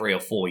for 3 or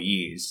 4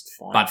 years,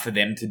 Fine. but for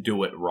them to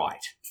do it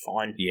right.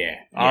 Fine. Yeah.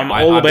 I'm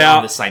I'm all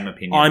about the same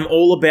opinion. I'm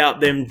all about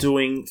them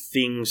doing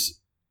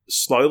things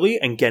slowly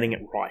and getting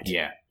it right.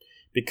 Yeah.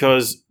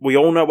 Because we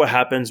all know what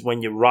happens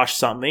when you rush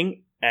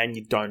something and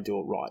you don't do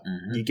it right.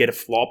 Mhm. You get a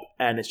flop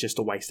and it's just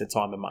a waste of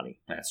time and money.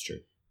 That's true.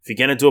 If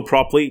you're going to do it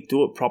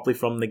properly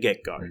from the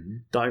get-go.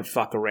 Mhm. Don't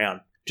fuck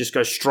around. Just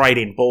go straight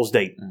in, balls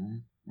deep.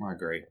 Mhm. I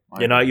agree.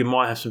 You know, you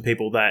might have some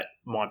people that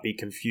might be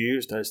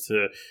confused as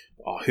to,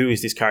 who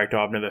is this character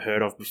I've never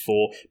heard of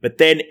before? But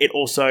then it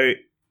also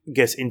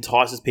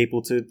entices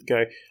people to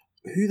go,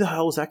 who the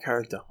hell is that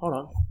character? Hold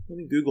on, let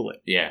me Google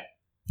it. Yeah.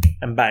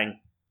 And bang,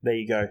 there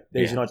you go.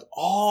 There's Yeah. your notes.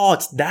 Oh,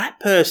 it's that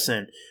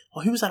person.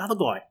 Oh, who was that other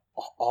guy?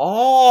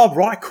 Oh,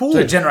 right, cool. So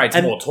it generates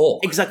And- more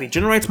talk. Exactly.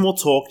 Generates more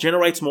talk,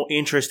 generates more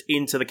interest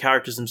into the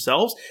characters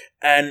themselves,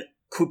 and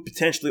could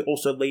potentially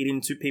also lead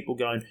into people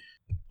going,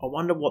 I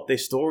wonder what their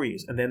story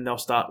is. And then they'll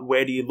start,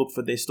 where do you look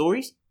for their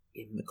stories?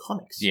 In the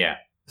comics. Yeah.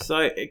 So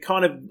it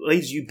kind of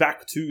leads you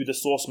back to the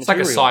source It's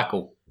material. like a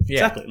cycle. Yeah.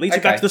 Exactly. It leads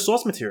you back to the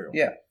source material.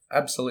 Yeah,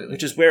 absolutely.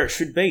 Which is where it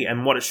should be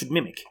and what it should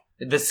mimic.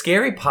 The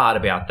scary part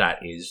about that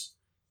is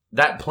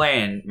that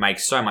plan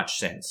makes so much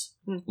sense.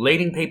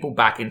 Leading people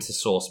back into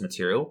source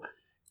material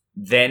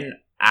then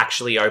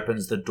actually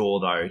opens the door,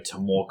 though, to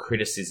more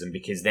criticism,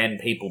 because then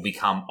people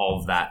become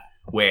of that,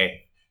 where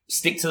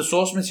stick to the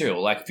source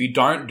material. Like, if you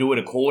don't do it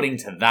according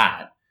to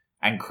that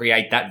and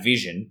create that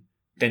vision,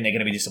 then they're going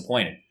to be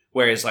disappointed.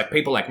 Whereas, like,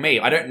 people like me,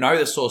 I don't know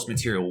the source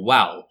material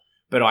well,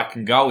 but I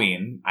can go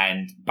in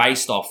and,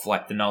 based off,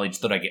 like, the knowledge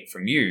that I get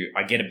from you,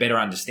 I get a better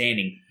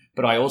understanding,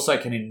 but I also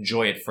can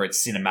enjoy it for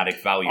its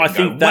cinematic value. I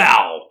think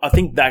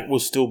that will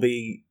still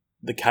be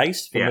the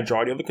case for the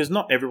majority of it, because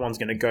not everyone's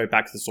going to go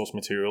back to the source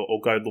material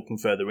or go looking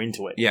further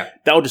into it. Yeah.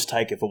 They'll just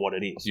take it for what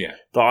it is. Yeah.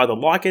 They'll either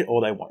like it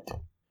or they won't.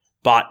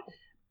 But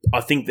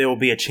I think there will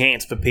be a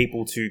chance for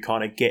people to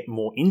kind of get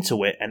more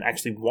into it and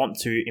actually want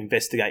to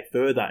investigate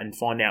further and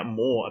find out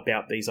more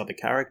about these other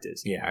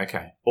characters. Yeah,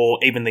 okay. Or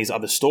even these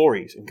other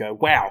stories and go,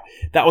 wow,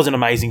 that was an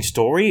amazing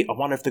story. I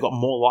wonder if they got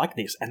more like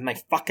this. And they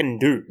fucking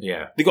do.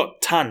 Yeah. They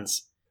got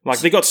tons.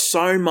 Like, they got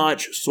so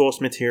much source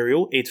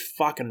material, it's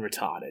fucking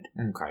retarded.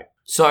 Okay.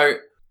 So,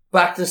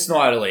 back to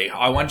Snyder League.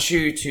 I want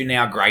you to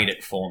now grade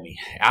it for me.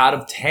 Out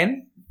of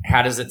 10,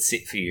 how does it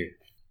sit for you?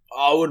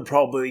 I would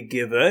probably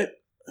give it...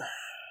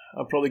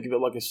 I'd probably give it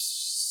like a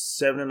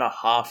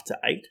 7.5 to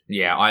 8.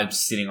 Yeah, I'm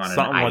sitting on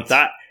Something an 8. like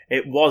that.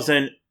 It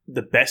wasn't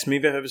the best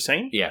movie I've ever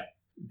seen. Yeah.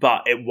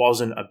 But it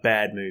wasn't a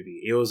bad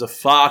movie. It was a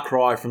far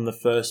cry from the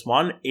first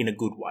one in a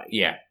good way.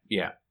 Yeah,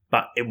 yeah.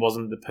 But it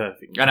wasn't the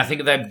perfect movie. And I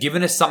think they've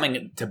given us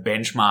something to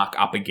benchmark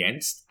up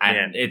against,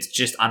 and it's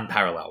just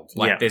unparalleled.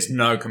 Like, there's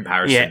no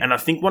comparison. Yeah, and I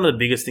think one of the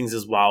biggest things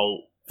as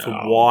well for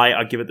why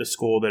I give it the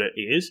score that it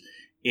is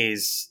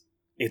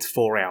it's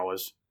 4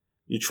 hours.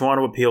 You're trying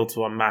to appeal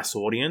to a mass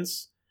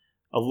audience.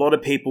 A lot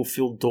of people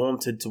feel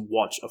daunted to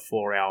watch a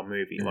 4-hour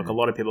movie. Mm-hmm. Like, a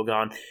lot of people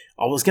going,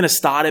 I was going to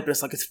start it, but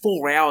it's like, it's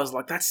 4 hours.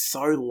 Like, that's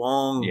so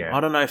long. Yeah.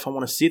 I don't know if I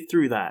want to sit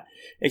through that.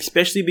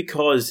 Especially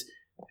because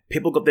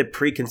people got their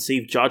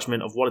preconceived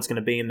judgment of what it's going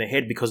to be in their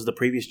head because of the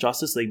previous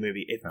Justice League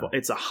movie.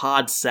 It's a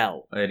hard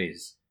sell. It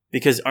is.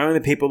 Because only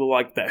the people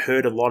that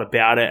heard a lot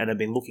about it and have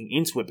been looking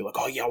into it be like,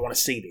 oh, yeah, I want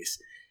to see this.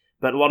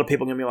 But a lot of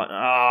people are going to be like,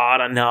 oh, I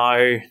don't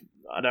know.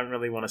 I don't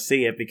really want to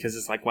see it because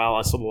it's like, well,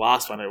 I saw the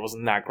last one. It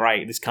wasn't that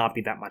great. This can't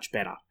be that much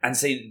better. And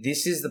see,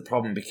 this is the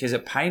problem because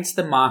it paints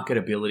the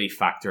marketability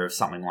factor of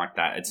something like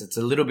that. It's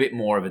a little bit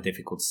more of a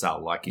difficult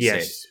sell, like you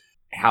said.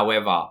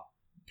 However,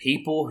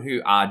 people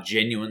who are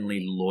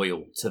genuinely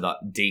loyal to the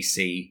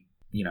DC,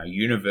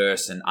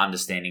 universe and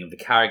understanding of the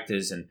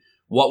characters and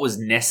what was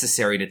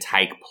necessary to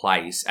take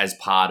place as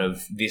part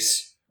of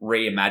this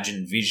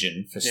reimagined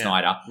vision for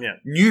Snyder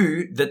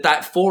knew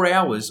that 4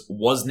 hours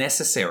was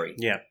necessary.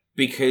 Yeah.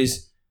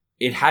 Because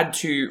it had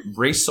to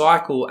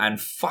recycle and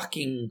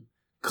fucking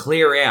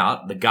clear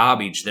out the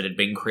garbage that had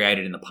been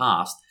created in the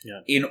past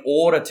in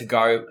order to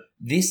go,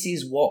 this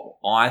is what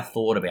I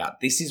thought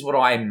about. This is what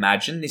I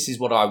imagined. This is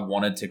what I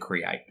wanted to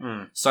create.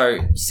 So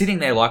sitting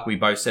there, like we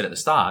both said at the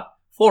start,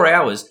 4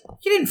 hours,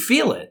 you didn't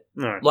feel it.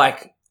 No.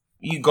 Like,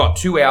 you got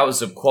 2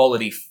 hours of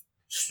quality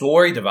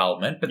story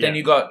development, but then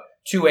you got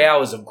 2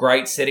 hours of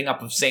great setting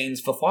up of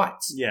scenes for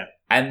fights. Yeah.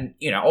 And,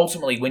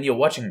 ultimately, when you're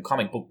watching a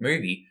comic book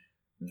movie,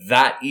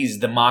 that is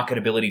the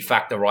marketability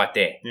factor right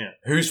there. Yeah.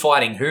 Who's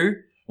fighting who?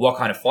 What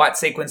kind of fight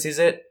sequence is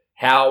it?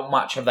 How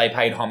much have they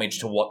paid homage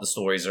to what the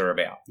stories are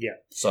about? Yeah.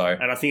 So,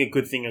 and I think a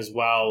good thing as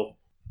well,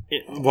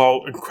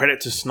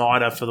 credit to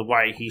Snyder for the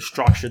way he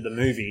structured the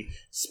movie,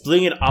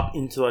 splitting it up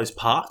into those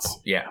parts.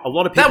 Yeah. A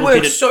lot of people that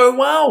works so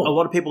well. A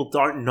lot of people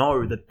don't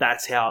know that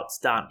that's how it's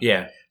done.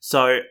 Yeah. So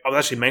I was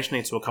actually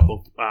mentioning to a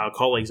couple of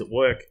colleagues at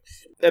work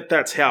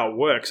that's how it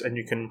works, and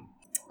you can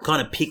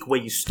kind of pick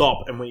where you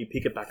stop and where you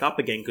pick it back up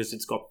again because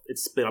it's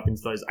split up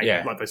into those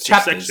those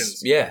chapters.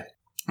 sections. Yeah.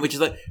 Which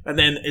is like, and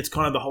then it's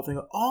kind of the whole thing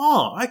of,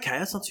 oh, okay,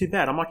 that's not too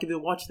bad. I might give it a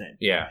watch then.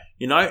 Yeah.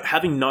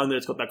 Having known that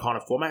it's got that kind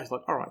of format, it's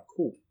like, all right,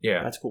 cool.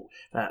 Yeah. That's cool.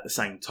 At the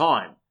same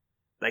time,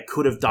 they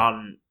could have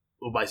done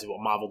well, basically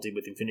what Marvel did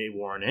with Infinity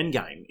War and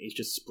Endgame is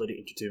just split it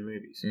into 2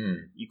 movies.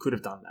 You could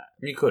have done that.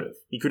 You could have.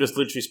 You could have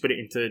literally split it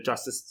into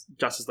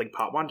Justice League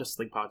Part 1, Justice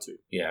League Part 2.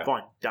 Yeah.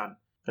 Fine, done.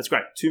 That's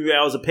great. 2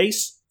 hours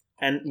apiece.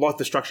 And like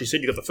the structure you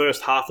said, you got the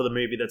first half of the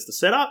movie that's the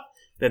setup.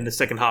 Then the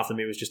second half of the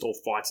movie is just all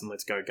fights and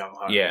let's go gung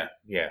ho. Yeah,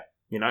 yeah.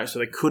 You know, so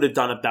they could have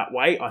done it that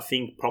way. I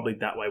think probably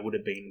that way would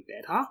have been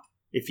better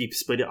if you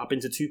split it up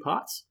into 2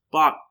 parts.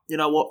 But you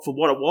know what? For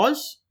what it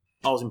was,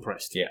 I was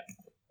impressed. Yeah.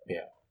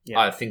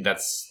 I think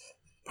that's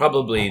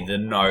probably the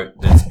note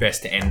that's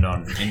best to end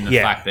on in the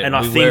fact that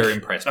were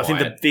impressed by it. I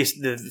think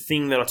the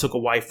thing that I took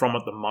away from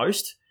it the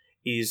most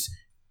is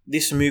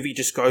this movie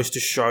just goes to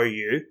show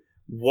you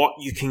what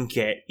you can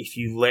get if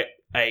you let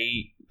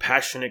a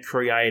passionate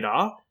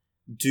creator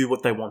do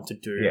what they want to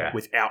do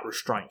without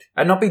restraint.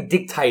 And not be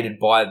dictated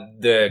by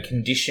the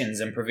conditions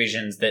and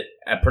provisions that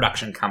a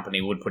production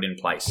company would put in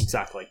place.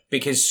 Exactly.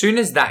 Because soon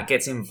as that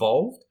gets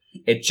involved,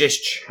 it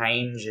just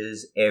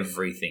changes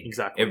everything.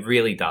 Exactly. It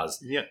really does.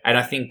 Yeah. And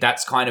I think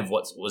that's kind of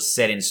what was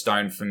set in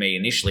stone for me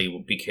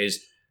initially, because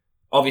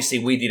obviously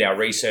we did our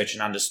research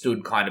and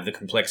understood kind of the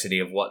complexity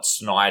of what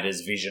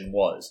Snyder's vision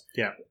was.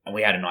 Yeah. And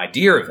we had an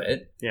idea of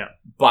it. Yeah.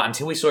 But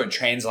until we saw it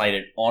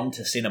translated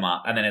onto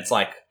cinema, and then it's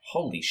like,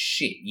 holy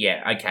shit,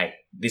 yeah, okay,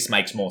 this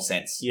makes more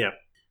sense. Yeah.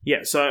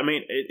 Yeah, so, I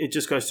mean, it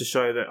just goes to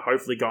show that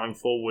hopefully going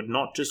forward,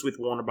 not just with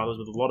Warner Brothers,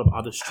 with a lot of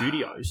other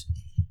studios,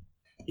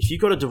 if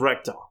you've got a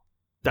director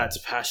that's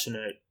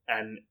passionate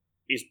and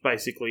is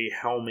basically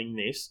helming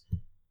this,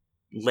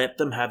 let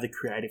them have the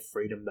creative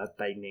freedom that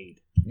they need.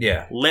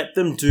 Yeah. Let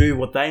them do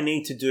what they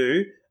need to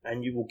do,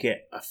 and you will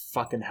get a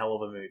fucking hell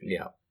of a movie.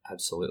 Yeah,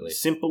 absolutely.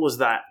 Simple as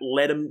that.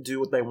 Let them do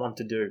what they want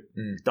to do.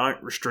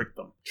 Don't restrict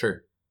them. True.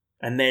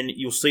 And then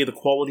you'll see the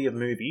quality of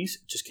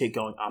movies just keep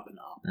going up and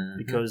up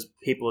because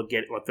people are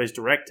getting, like those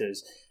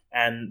directors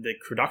and the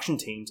production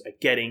teams are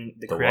getting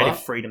the creative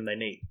freedom they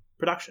need.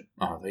 Production.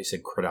 Oh, they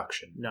said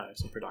production. No,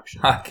 it's a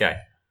production. Okay.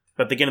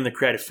 But they're getting the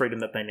creative freedom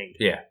that they need.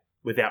 Yeah.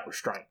 Without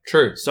restraint.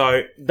 True.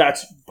 So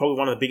that's probably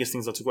one of the biggest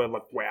things I took away.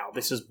 Like, wow,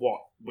 this is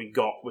what we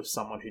got with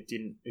someone who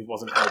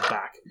wasn't held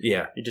back.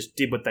 Yeah. He just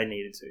did what they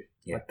needed to.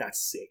 Yeah. Like, that's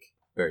sick.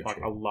 Very like,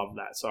 true. I love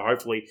that. So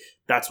hopefully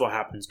that's what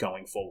happens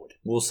going forward.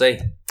 We'll see.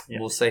 Yeah.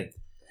 We'll see.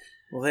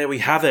 Well, there we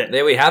have it.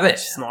 There we have it.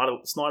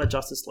 Snyder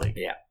Justice League.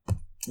 Yeah.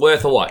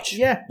 Worth a watch.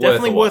 Yeah,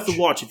 definitely worth a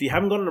watch. If you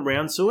haven't gotten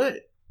around to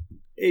it,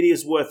 it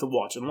is worth a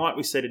watch. And like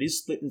we said, it is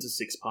split into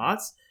 6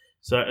 parts.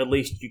 So at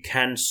least you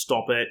can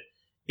stop it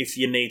if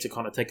you need to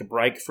kind of take a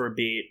break for a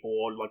bit,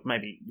 or like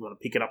maybe you want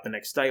to pick it up the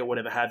next day or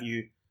whatever have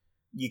you,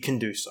 you can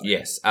do so.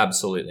 Yes,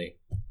 absolutely.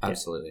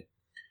 Absolutely. Yeah.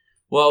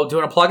 Well, do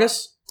you want to plug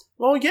us?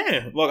 Well,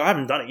 yeah. Like, I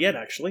haven't done it yet,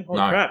 actually. Holy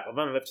no. crap. I've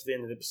only left to the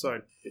end of the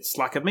episode. It's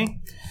slack of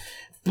me.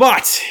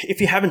 But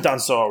if you haven't done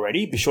so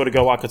already, be sure to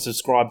go like and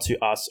subscribe to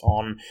us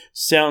on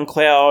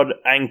SoundCloud,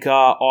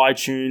 Anchor,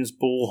 iTunes,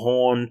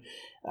 Bullhorn,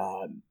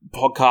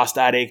 Podcast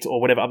Addict, or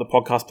whatever other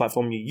podcast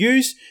platform you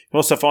use. You can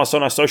also find us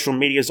on our social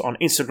medias on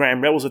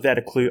Instagram, Rebels Without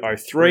a Clue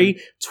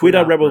 03,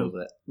 Twitter,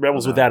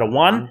 Rebels Without a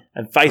 1,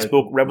 and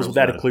Facebook, Rebels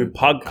Without a Clue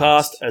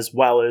podcast, as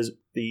well as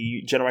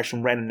the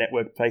Generation Random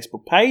Network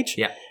Facebook page.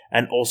 Yeah.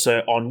 And also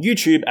on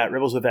YouTube at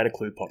Rebels Without a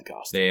Clue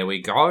podcast. There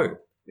we go.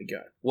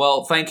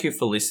 Well, thank you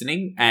for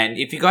listening. And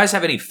if you guys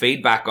have any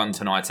feedback on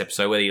tonight's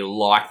episode, whether you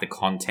like the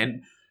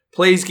content,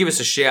 please give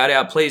us a shout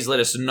out. Please let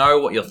us know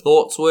what your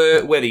thoughts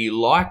were, whether you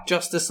like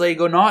Justice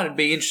League or not. I'd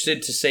be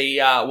interested to see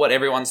what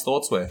everyone's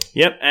thoughts were.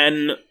 Yep,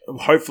 and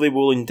hopefully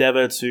we'll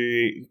endeavour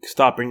to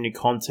start bringing you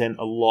content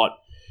a lot.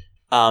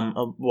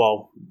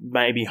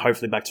 Maybe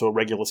hopefully back to a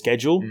regular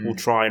schedule. We'll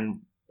try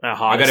and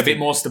I got a bit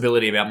more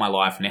stability about my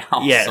life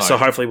now. Yeah, so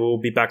hopefully we'll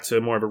be back to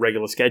more of a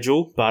regular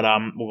schedule, but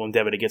we'll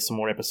endeavour to get some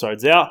more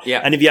episodes out.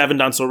 Yeah. And if you haven't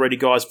done so already,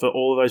 guys, for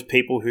all of those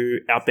people who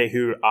out there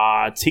who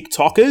are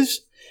TikTokers,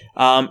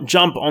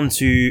 jump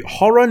onto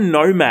Horror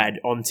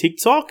Nomad on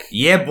TikTok.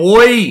 Yeah,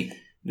 boy!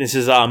 This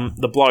is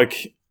the bloke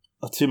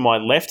to my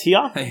left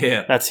here.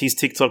 Yeah. That's his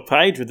TikTok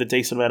page with a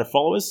decent amount of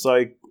followers,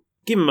 so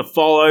give him a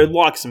follow,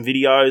 like some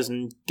videos,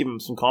 and give him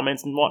some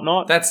comments and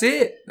whatnot. That's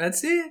it.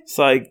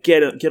 So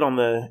get on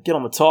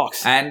the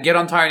talks. And get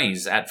on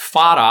Tony's at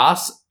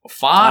fartass,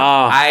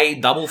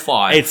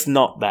 A55. It's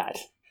not that.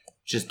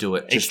 Just do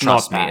it. Just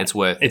trust me. It's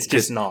worth it. It's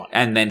just not.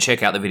 And then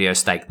check out the video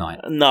Steak Night.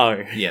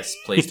 No. Yes,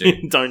 please do.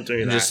 Don't do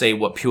that. And just see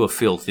what pure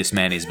filth this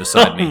man is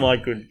beside me. Oh my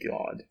good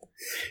God.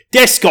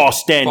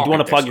 Descos, Dan. Do you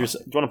want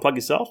to plug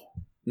yourself?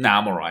 Nah,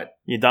 I'm all right.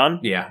 You done?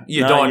 Yeah.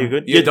 You're done. You're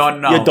good? You're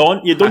done now. You're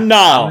done? You're done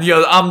now.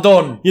 I'm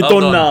done. You're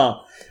done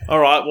now. All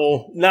right,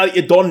 well, now that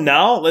you're done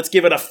now, let's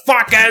give it a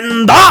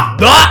fucking...